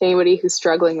to anybody who's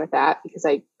struggling with that, because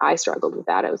I struggled with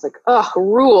that, I was like, oh,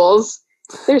 rules.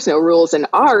 There's no rules in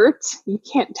art. You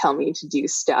can't tell me to do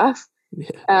stuff.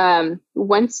 Yeah.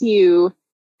 Once you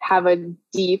have a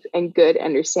deep and good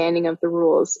understanding of the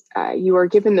rules, you are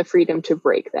given the freedom to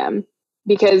break them.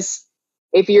 Because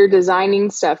if you're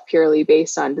designing stuff purely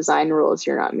based on design rules,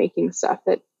 you're not making stuff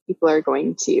that people are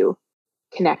going to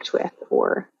connect with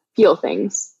or feel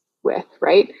things with,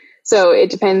 right? So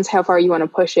it depends how far you want to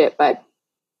push it. But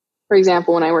for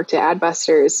example, when I worked at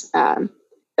Adbusters,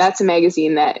 that's a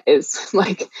magazine that is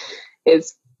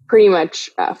pretty much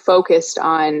focused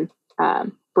on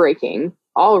breaking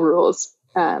all rules.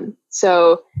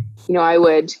 So, I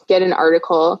would get an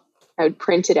article, I would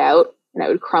print it out, and I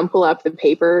would crumple up the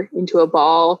paper into a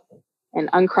ball and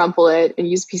uncrumple it and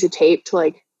use a piece of tape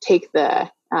to take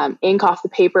the ink off the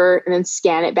paper and then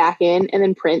scan it back in and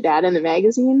then print that in the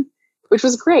magazine. which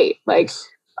was great. Like Yes.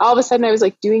 all of a sudden I was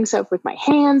like doing stuff with my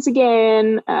hands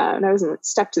again. And I wasn't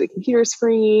stuck to the computer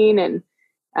screen. And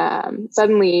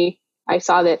suddenly I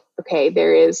saw that, okay,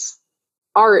 there is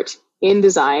art in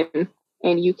design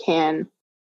and you can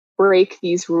break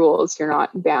these rules. You're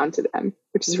not bound to them,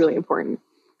 which is really important.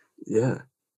 Yeah,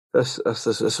 that's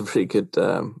a pretty good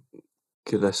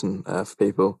good lesson for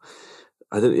people.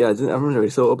 I haven't really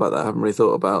thought about that. I haven't really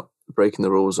thought about breaking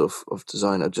the rules of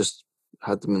design. I just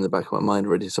had them in the back of my mind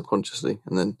already subconsciously,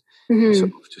 and then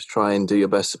sort of just try and do your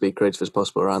best to be creative as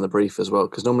possible around the brief as well.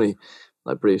 Because normally,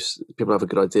 like briefs, people have a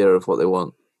good idea of what they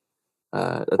want.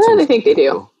 They think they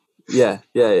do. Yeah.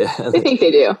 They think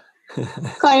they do.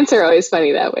 Clients are always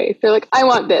funny that way. They're like, I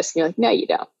want this. And you're like, no, you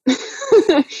don't.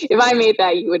 If I made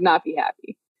that, you would not be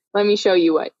happy. Let me show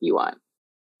you what you want.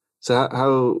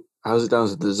 So how's it down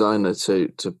to the designer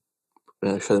to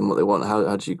show them what they want?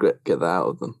 How do you get that out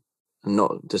of them and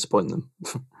not disappoint them?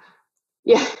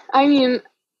 Yeah, I mean,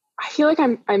 I feel like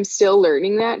I'm still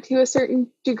learning that to a certain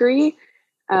degree.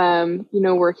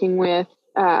 Working with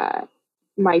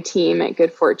my team at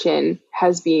Good Fortune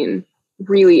has been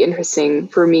really interesting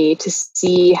for me to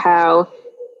see how,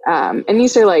 and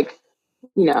these are like,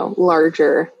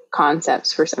 larger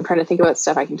concepts first. I'm trying to think about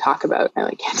stuff I can talk about.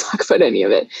 I can't talk about any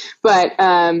of it, but,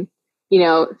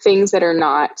 things that are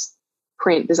not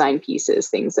print design pieces,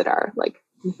 things that are like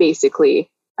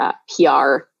basically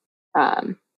PR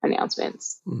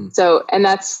announcements. Mm-hmm. So, and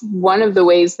that's one of the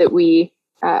ways that we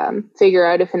figure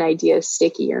out if an idea is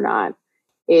sticky or not,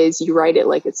 is you write it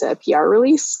like it's a PR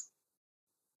release.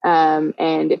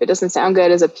 And if it doesn't sound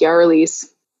good as a PR release,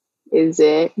 is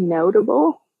it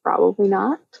notable? Probably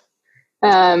not.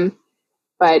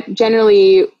 But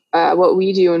generally, what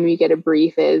we do when we get a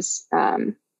brief is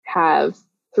have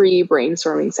 3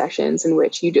 brainstorming sessions in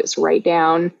which you just write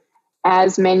down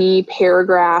as many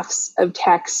paragraphs of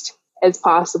text as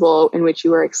possible in which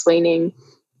you are explaining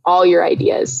all your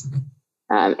ideas.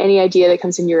 Any idea that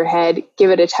comes into your head,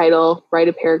 give it a title, write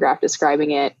a paragraph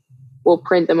describing it. We'll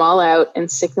print them all out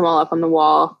and stick them all up on the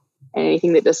wall, and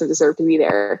anything that doesn't deserve to be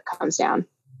there comes down.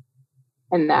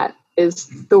 And that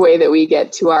is the way that we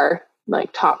get to our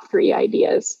top 3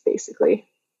 ideas, basically.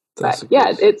 But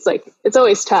yeah, it's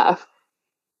always tough,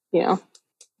 Yeah,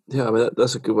 I mean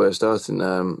that's a good way of starting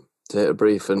to hit a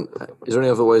brief. And is there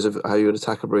any other ways of how you would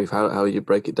attack a brief? How you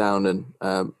break it down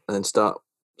and then start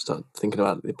thinking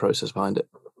about the process behind it?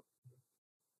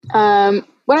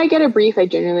 When I get a brief, I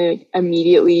generally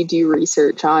immediately do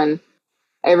research on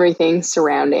everything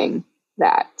surrounding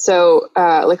that. So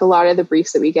a lot of the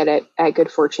briefs that we get at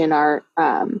Good Fortune are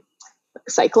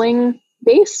cycling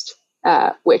based,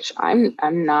 which I'm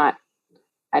not,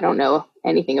 I don't know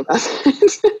anything about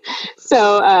that.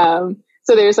 So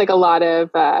there's a lot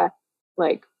of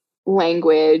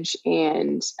language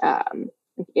and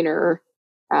inner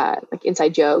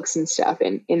inside jokes and stuff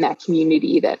in that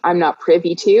community that I'm not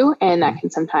privy to, and that can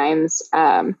sometimes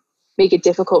make it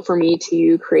difficult for me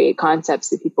to create concepts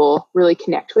that people really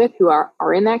connect with who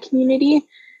are in that community.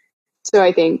 So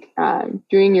I think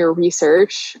doing your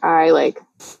research, I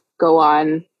go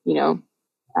on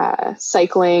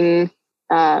cycling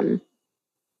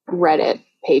Reddit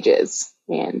pages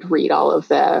and read all of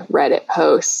the Reddit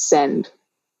posts, and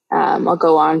I'll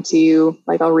go on to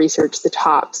I'll research the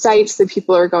top sites that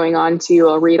people are going on to.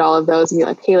 I'll read all of those and be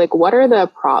like, hey, what are the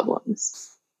problems?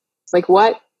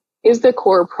 What is the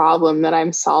core problem that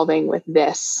I'm solving with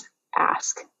this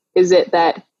ask? Is it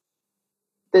that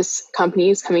this company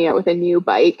is coming out with a new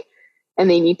bike and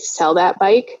they need to sell that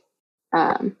bike?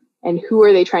 And who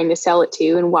are they trying to sell it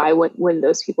to, and why wouldn't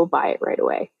those people buy it right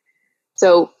away?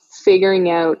 So doing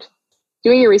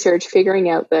your research, figuring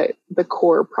out the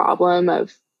core problem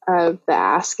of the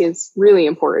ask is really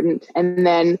important. And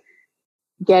then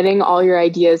getting all your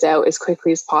ideas out as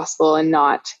quickly as possible, and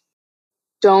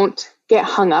don't get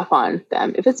hung up on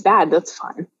them. If it's bad, that's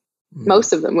fine.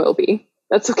 Most of them will be.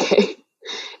 That's okay.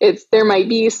 There might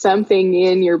be something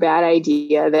in your bad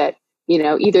idea that,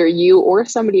 either you or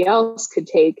somebody else could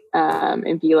take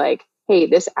and be like, hey,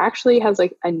 this actually has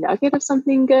a nugget of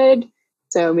something good.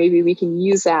 So maybe we can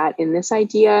use that in this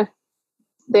idea.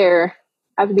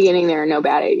 At the beginning, there are no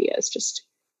bad ideas. Just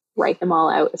write them all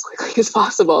out as quickly as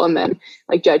possible, and then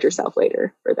judge yourself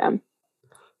later for them.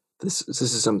 This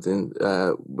is something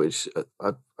which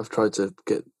I've tried to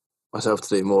get myself to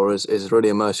do more, is really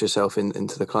immerse yourself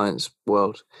into the client's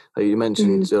world. Like you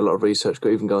mentioned, do a lot of research,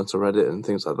 even go onto Reddit and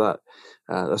things like that.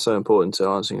 That's so important to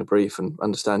answering a brief and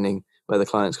understanding where the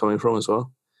client's coming from as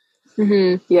well.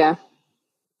 Mm-hmm. Yeah.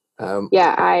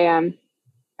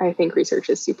 I think research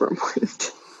is super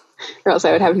important, or else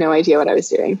I would have no idea what I was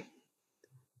doing.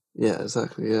 Yeah,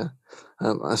 exactly. Yeah,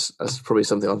 that's probably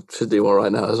something I should do more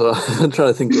right now as well. I'm trying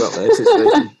to think about my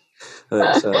situation.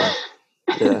 It's,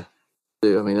 yeah,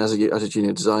 I mean, as a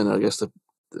junior designer, I guess the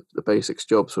basics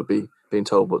jobs would be being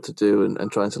told what to do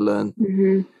and trying to learn.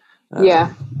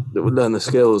 Yeah. That would learn the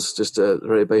skills just at a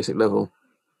very basic level.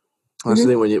 That's the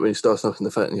thing when you start off in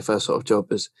your first sort of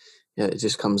job is, yeah, it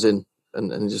just comes in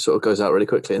and it just sort of goes out really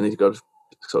quickly, and then you've got to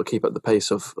sort of keep up the pace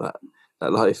of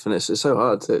that life, and it's so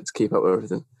hard to keep up with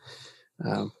everything.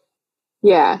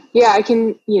 Yeah, I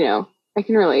can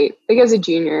relate. Like as a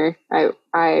junior,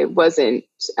 I wasn't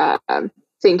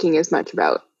thinking as much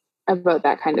about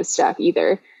that kind of stuff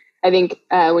either. I think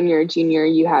when you're a junior,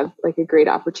 you have like a great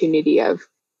opportunity of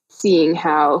seeing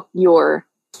how your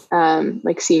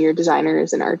like senior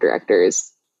designers and art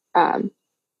directors,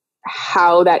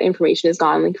 how that information has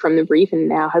gone like from the brief and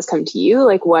now has come to you.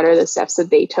 Like what are the steps that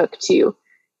they took to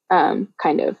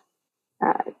kind of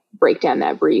break down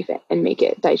that brief and make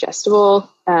it digestible,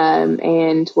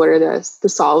 and what are the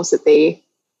solves that they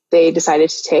decided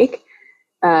to take.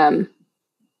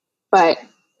 But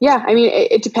yeah, I mean,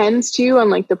 it depends too on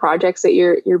like the projects that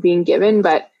you're being given.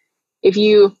 But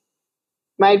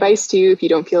my advice too, if you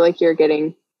don't feel like you're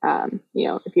getting,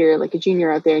 if you're like a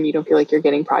junior out there and you don't feel like you're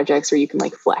getting projects where you can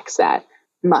like flex that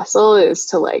muscle, is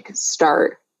to like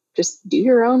just do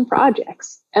your own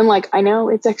projects. And like, I know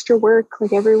it's extra work,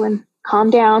 like everyone calm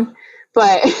down,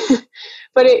 but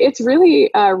it's really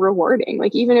rewarding.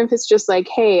 Like even if it's just like,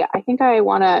 hey, I think I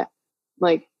want to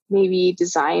like maybe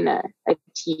design a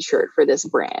t-shirt for this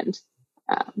brand,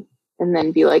 and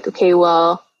then be like, okay,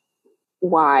 well,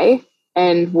 why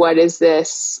and what is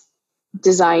this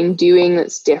design doing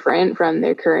that's different from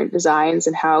their current designs,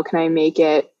 and how can I make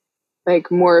it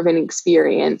like more of an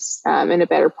experience and a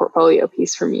better portfolio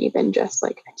piece for me than just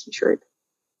like a t-shirt.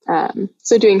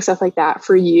 So doing stuff like that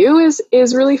for you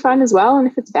is really fun as well. And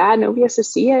if it's bad, nobody has to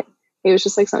see it. It was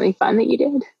just like something fun that you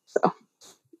did. So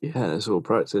yeah, it's all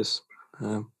practice.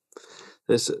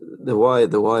 There's the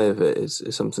why of it is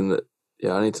something that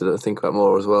I need to think about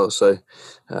more as well. So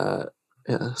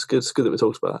yeah, it's good that we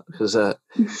talked about that, because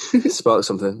it sparked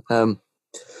something.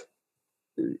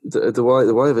 The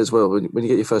why of it as well, when you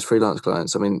get your first freelance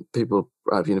clients, I mean, people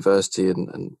out of university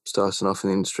and starting off in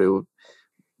the industry will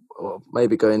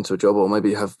maybe go into a job, or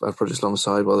maybe have projects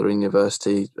alongside while they're in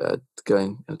university,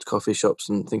 going to coffee shops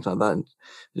and things like that, and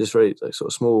just very like sort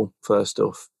of small first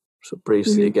off sort of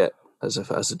briefs that you get as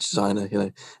a designer.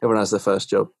 Everyone has their first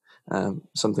job,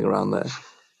 something around there.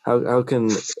 How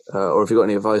can or if you've got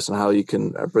any advice on how you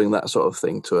can bring that sort of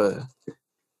thing to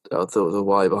the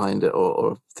why behind it,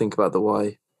 or think about the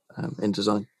why in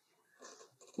design?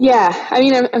 Yeah, I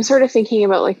mean, I'm sort of thinking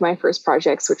about like my first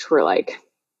projects, which were like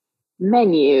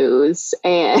menus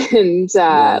and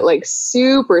like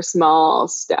super small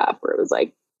stuff where it was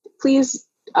like, please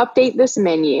update this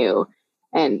menu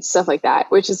and stuff like that,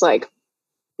 which is like,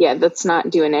 yeah, that's not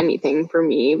doing anything for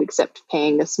me except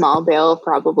paying a small bill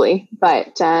probably.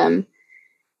 But I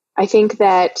think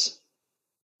that,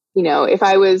 if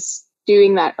I was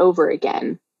doing that over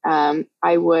again,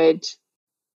 I would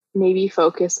maybe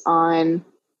focus on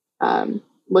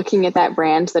looking at that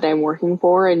brand that I'm working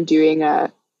for and doing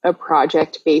a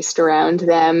project based around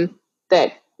them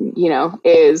that,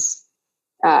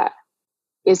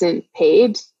 isn't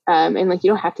paid. And like,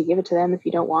 you don't have to give it to them if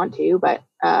you don't want to, but,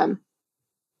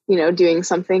 doing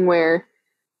something where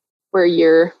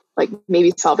you're like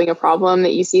maybe solving a problem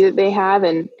that you see that they have,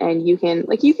 and you can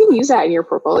use that in your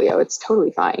portfolio. It's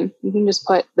totally fine. You can just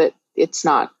put that it's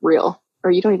not real,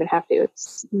 or you don't even have to.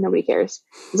 Nobody cares.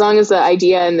 As long as the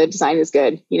idea and the design is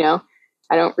good,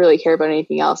 I don't really care about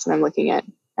anything else when I'm looking at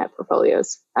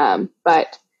portfolios.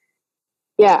 But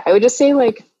yeah, I would just say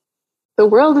like the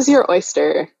world is your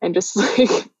oyster, and just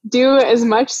like do as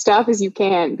much stuff as you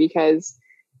can, because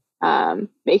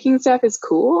making stuff is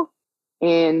cool.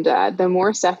 And the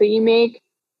more stuff that you make,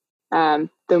 the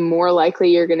more likely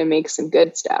you're going to make some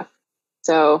good stuff.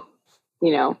 So,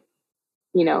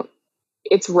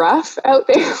 it's rough out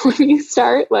there when you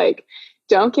start. Like,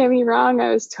 don't get me wrong,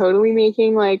 I was totally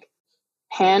making like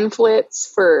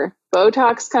pamphlets for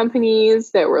Botox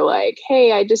companies that were like,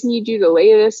 hey, I just need you to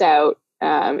lay this out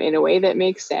in a way that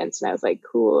makes sense. And I was like,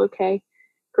 cool, okay,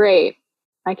 great,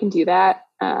 I can do that.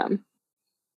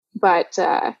 But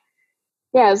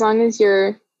yeah, as long as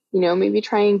you're, maybe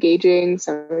try engaging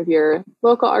some of your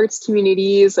local arts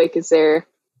communities. Like, is there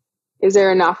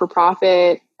a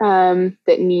not-for-profit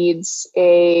that needs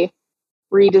a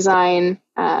redesign?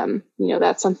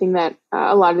 That's something that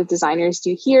a lot of designers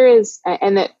do here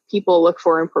and that people look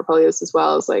for in portfolios as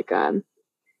well, as like,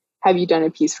 have you done a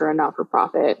piece for a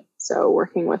not-for-profit? So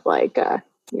working with like,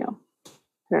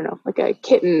 I don't know, like a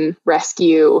kitten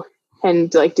rescue,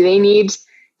 and like, do they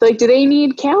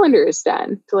need calendars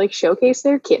done to like showcase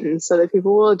their kittens so that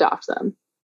people will adopt them?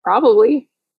 Probably.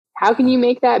 How can you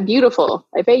make that beautiful?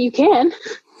 I bet you can.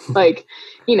 Like,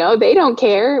 they don't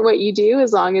care what you do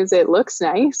as long as it looks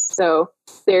nice. So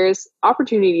there's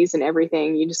opportunities in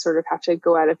everything. You just sort of have to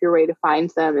go out of your way to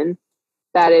find them. And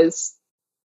that is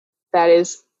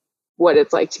what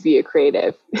it's like to be a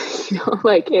creative.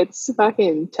 Like, it's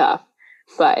fucking tough,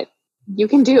 but you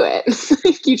can do it.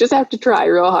 You just have to try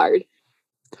real hard.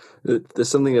 There's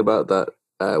something about that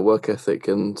work ethic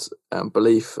and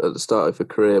belief at the start of a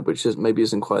career, which maybe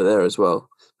isn't quite there as well.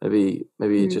 Maybe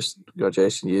just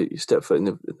graduation, you step foot in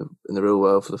the real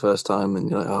world for the first time, and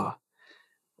you're like, oh,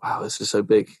 wow, this is so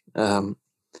big. How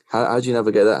do you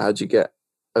navigate that? How do you get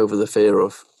over the fear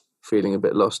of feeling a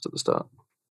bit lost at the start?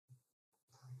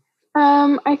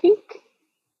 I think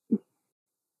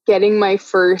getting my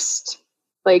first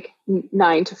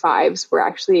 9-to-5s were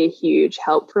actually a huge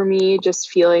help for me.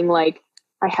 Just feeling like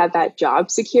I had that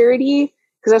job security,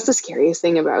 because that's the scariest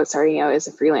thing about starting out as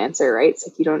a freelancer, right? It's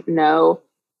like you don't know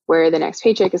where the next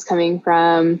paycheck is coming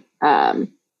from.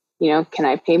 Can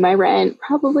I pay my rent?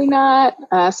 Probably not.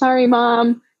 Sorry,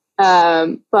 Mom.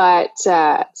 But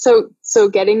so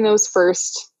getting those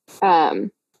first,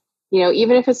 even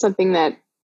if it's something that,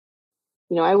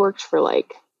 I worked for what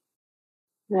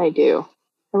did I do?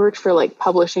 I worked for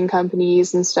publishing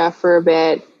companies and stuff for a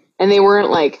bit, and they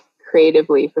weren't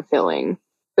creatively fulfilling,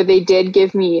 but they did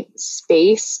give me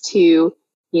space to,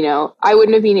 I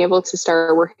wouldn't have been able to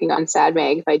start working on Sad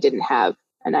Mag if I didn't have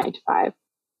a 9-to-5.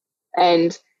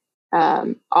 And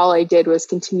all I did was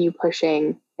continue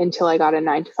pushing until I got a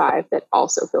 9-to-5 that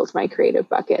also filled my creative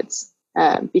buckets,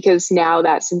 because now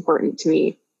that's important to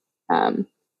me.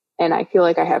 And I feel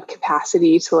like I have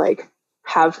capacity to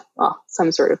have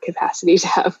some sort of capacity to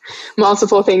have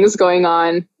multiple things going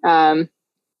on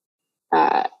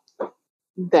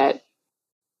that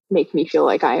make me feel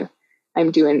like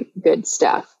I'm doing good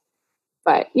stuff.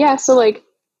 But yeah, so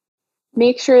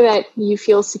make sure that you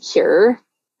feel secure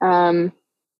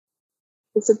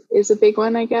is a big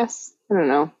one, I guess. I don't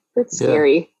know. It's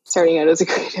scary starting out as a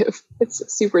creative. It's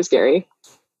super scary.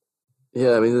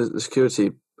 Yeah, I mean, the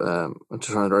security, I'm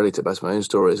just trying to relate it back to my own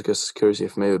stories. I guess security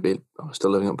for me would be, I'm still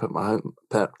living at my home,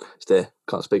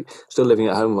 still living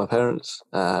at home with my parents,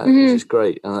 which is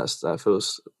great. And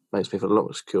makes me feel a lot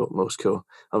more secure.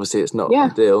 Obviously, it's not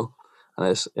ideal. And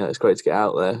it's great to get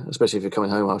out there, especially if you're coming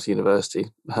home after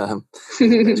university.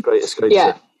 It's great. It's great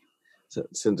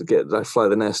to get fly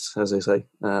the nest, as they say.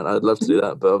 And I'd love to do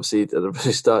that, but obviously at the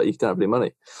very start, you don't have any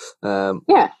money.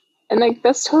 And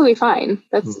that's totally fine.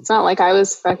 It's not like I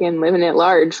was fucking living at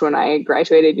large when I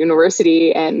graduated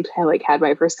university and I had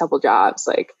my first couple jobs.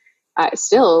 I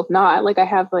still not I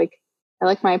have I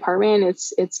like my apartment.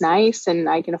 It's nice and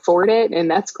I can afford it, and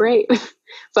that's great.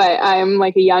 But I'm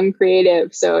a young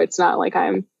creative, so it's not like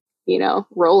I'm,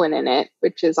 rolling in it,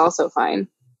 which is also fine.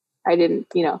 I didn't,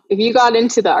 if you got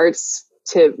into the arts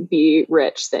to be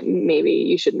rich, then maybe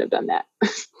you shouldn't have done that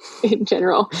in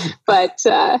general. But,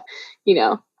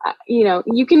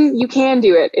 you can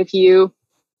do it if you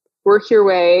work your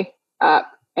way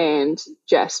up and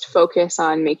just focus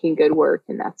on making good work.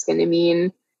 And that's going to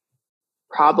mean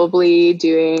probably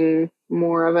doing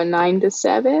more of a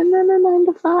 9-to-7 than a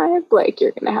 9-to-5.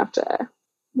 You're going to have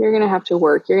to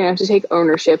work. You're going to have to take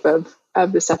ownership of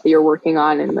the stuff that you're working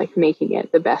on and making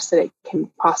it the best that it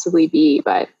can possibly be.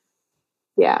 But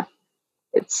yeah,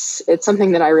 it's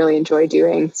something that I really enjoy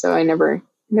doing. So I never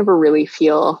really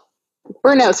feel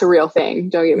burnout's a real thing.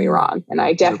 Don't get me wrong. And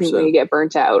I definitely 100%. Get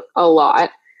burnt out a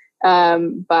lot.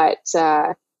 But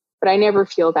I never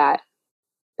feel that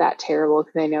terrible,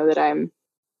 because I know that I'm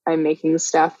making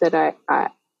stuff that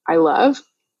I love,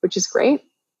 which is great.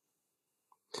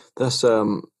 That's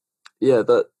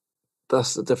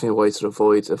that's definitely a way to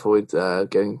avoid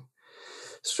getting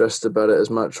stressed about it as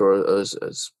much, or as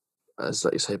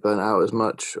like you say, burnt out as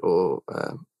much, or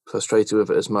frustrated with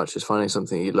it as much, as finding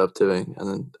something you love doing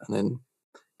and then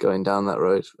going down that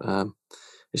road.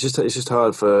 It's just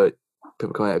hard for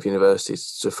people coming out of university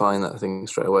to find that thing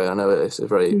straight away. I know it's a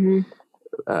very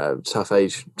tough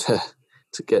age to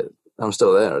get. I'm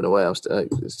still there in a way. It's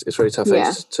a very tough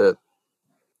age to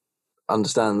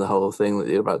understand the whole thing that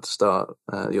you're about to start.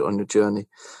 You're on your journey,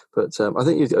 but I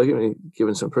think you've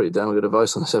given some pretty damn good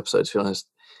advice on this episode, to be honest.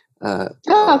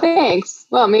 Thanks.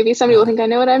 Well, maybe somebody will think I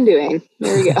know what I'm doing.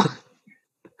 There we go.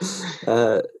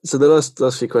 So the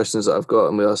last few questions that I've got,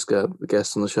 and we ask the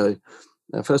guests on the show.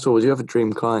 First of all, would you have a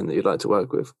dream client that you'd like to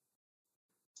work with?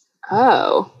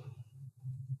 Oh,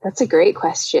 that's a great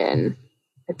question.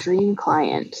 A dream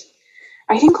client.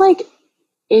 I think like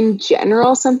in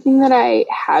general, something that I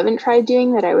haven't tried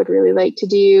doing that I would really like to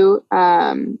do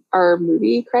are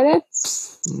movie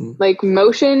credits. Like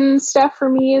motion stuff for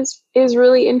me is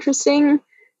really interesting.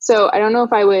 So I don't know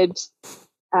if I would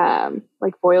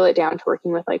like boil it down to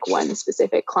working with like one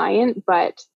specific client,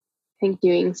 but I think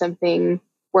doing something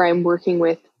where I'm working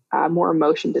with more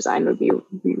motion design would be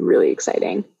really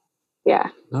exciting.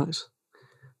 Yeah. Nice.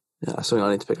 Yeah, that's something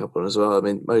I need to pick up on as well. I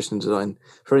mean, motion design,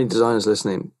 for any designers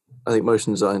listening, I think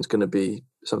motion design is going to be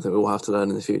something we'll have to learn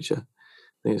in the future.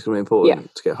 I think it's going to be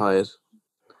important to get hired.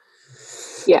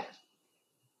 Yeah.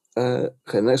 Okay,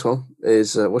 the next one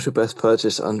is what's your best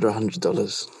purchase under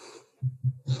 $100?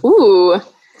 Ooh.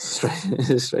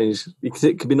 Strange.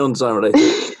 It could be non-design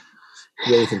related.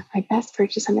 Anything. My best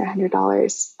purchase under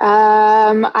 $100.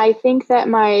 I think that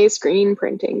my screen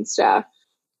printing stuff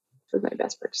was my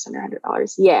best purchase under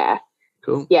 $100. Yeah.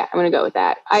 Cool. Yeah, I'm gonna go with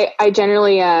that. I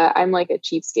generally I'm like a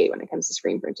cheapskate when it comes to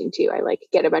screen printing too. I like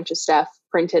get a bunch of stuff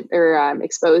printed or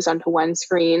exposed onto one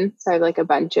screen. So I have like a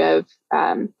bunch of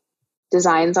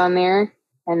designs on there,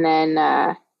 and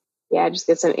then just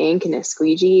get some ink and a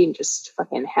squeegee and just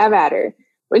fucking have at her.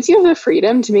 Once you have the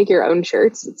freedom to make your own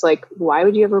shirts, it's like, why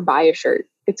would you ever buy a shirt?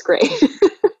 It's great.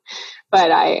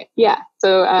 But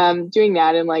so doing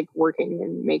that and like working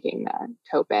and making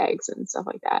tote bags and stuff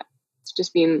like that. It's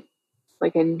just been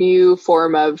like a new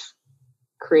form of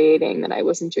creating that I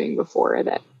wasn't doing before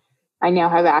that I now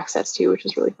have access to, which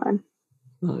is really fun.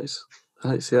 Nice.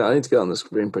 Yeah, I need to get on the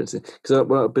screen printing because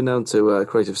I've been down to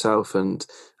Creative South and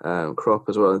Crop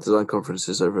as well, design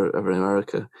conferences over in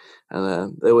America,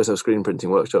 and they always have screen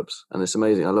printing workshops, and it's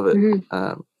amazing. I love it. Mm-hmm.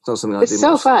 It's not something I do. It's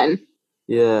so fun.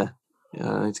 Yeah,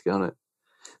 I need to get on it.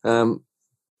 I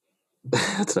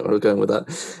don't know where we're going with that.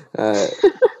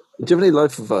 Do you have any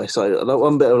life advice? Like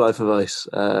one bit of life advice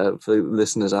for the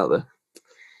listeners out there.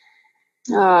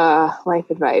 Life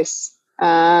advice.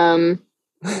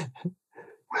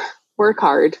 Work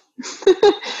hard.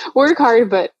 Work hard,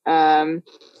 but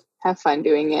have fun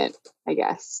doing it, I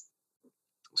guess.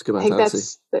 It's good mentality. I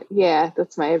think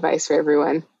that's my advice for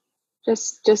everyone.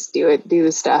 Just do it. Do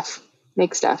the stuff.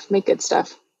 Make good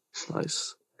stuff.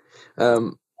 Nice.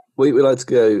 We like to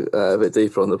go a bit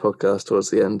deeper on the podcast towards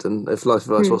the end, and if life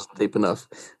advice wasn't deep enough,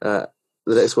 the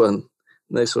next one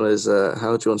is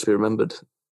how do you want to be remembered?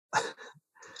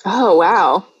 Oh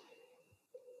wow.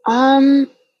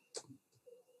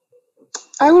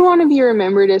 I would want to be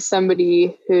remembered as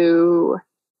somebody who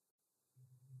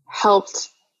helped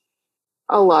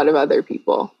a lot of other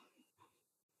people.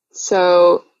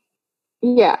 So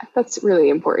yeah, that's really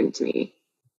important to me.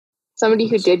 Somebody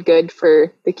who did good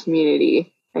for the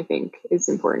community, I think, is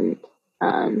important.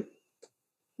 And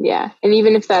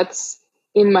even if that's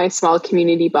in my small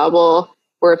community bubble,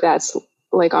 or if that's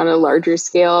like on a larger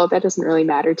scale, that doesn't really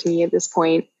matter to me at this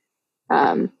point.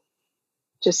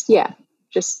 Just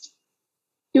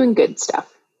doing good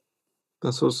stuff.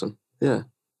 That's awesome. Yeah,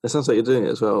 it sounds like you're doing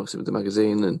it as well, obviously with the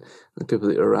magazine and the people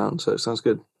that you're around. So it sounds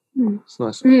good. It's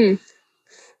nice.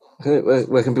 Okay,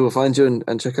 where can people find you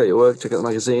and check out your work, check out the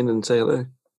magazine and say hello?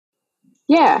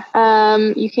 Yeah,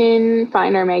 you can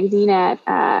find our magazine at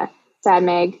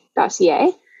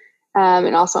sadmag.ca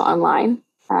and also online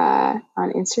on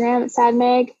Instagram at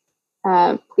sadmag.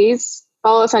 Please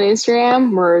follow us on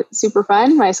Instagram. We're super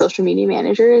fun. My social media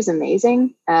manager is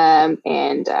amazing.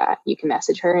 And you can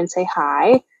message her and say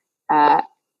hi.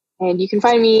 And you can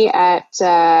find me at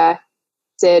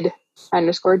Sid_danger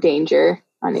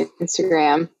on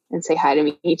Instagram and say hi to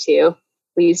me too.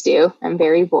 Please do. I'm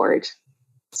very bored.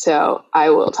 So I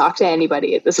will talk to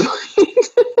anybody at this point.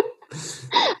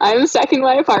 I'm stuck in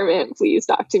my apartment. Please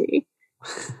talk to me.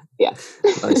 Yeah.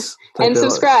 Nice. And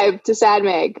subscribe to Sad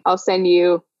Mag. I'll send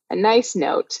you a nice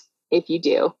note if you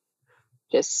do.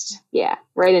 Just,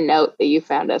 write a note that you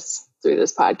found us through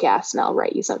this podcast and I'll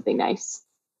write you something nice.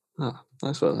 Oh,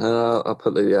 nice one. And I'll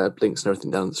put the links and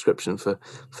everything down in the description for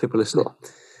people listening.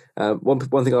 Cool. One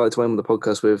thing I like to end the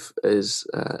podcast with is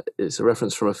it's a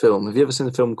reference from a film. Have you ever seen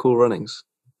the film Cool Runnings?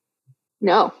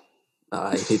 No.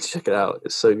 You need to check it out.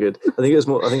 It's so good. I think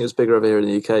it's bigger over here in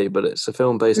the UK, but it's a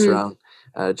film based around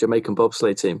Jamaican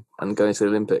bobsleigh team and going to the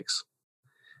Olympics.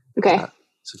 Okay.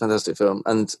 It's a fantastic film,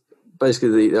 and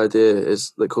basically the idea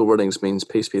is that Cool Runnings means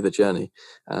peace be the journey,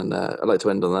 and I'd like to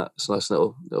end on that. It's a nice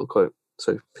little quote.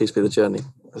 So peace be the journey,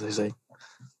 as they say.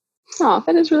 Oh,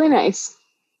 that is really nice.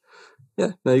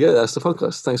 Yeah, there you go. That's the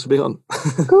podcast. Thanks for being on.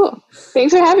 Cool.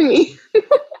 Thanks for having me.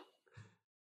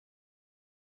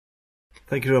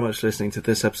 Thank you very much for listening to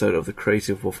this episode of the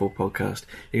Creative Waffle podcast.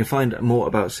 You can find more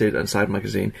about Sid and Side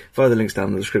Magazine via the links down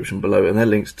in the description below and their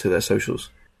links to their socials.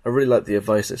 I really like the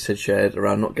advice that Sid shared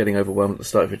around not getting overwhelmed at the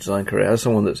start of your design career. As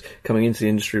someone that's coming into the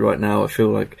industry right now, I feel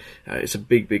like it's a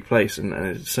big, big place, and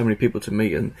there's so many people to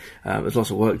meet, and there's lots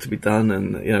of work to be done,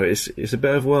 and it's a bit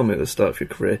overwhelming at the start of your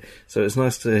career. So it's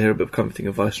nice to hear a bit of comforting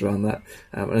advice around that.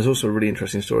 And there's also a really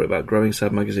interesting story about growing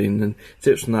Sad Magazine, and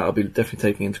tips from that I'll be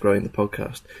definitely taking into growing the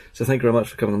podcast. So thank you very much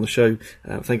for coming on the show.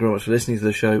 Thank you very much for listening to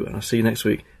the show, and I'll see you next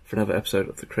week for another episode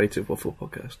of the Creative Waffle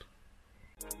Podcast.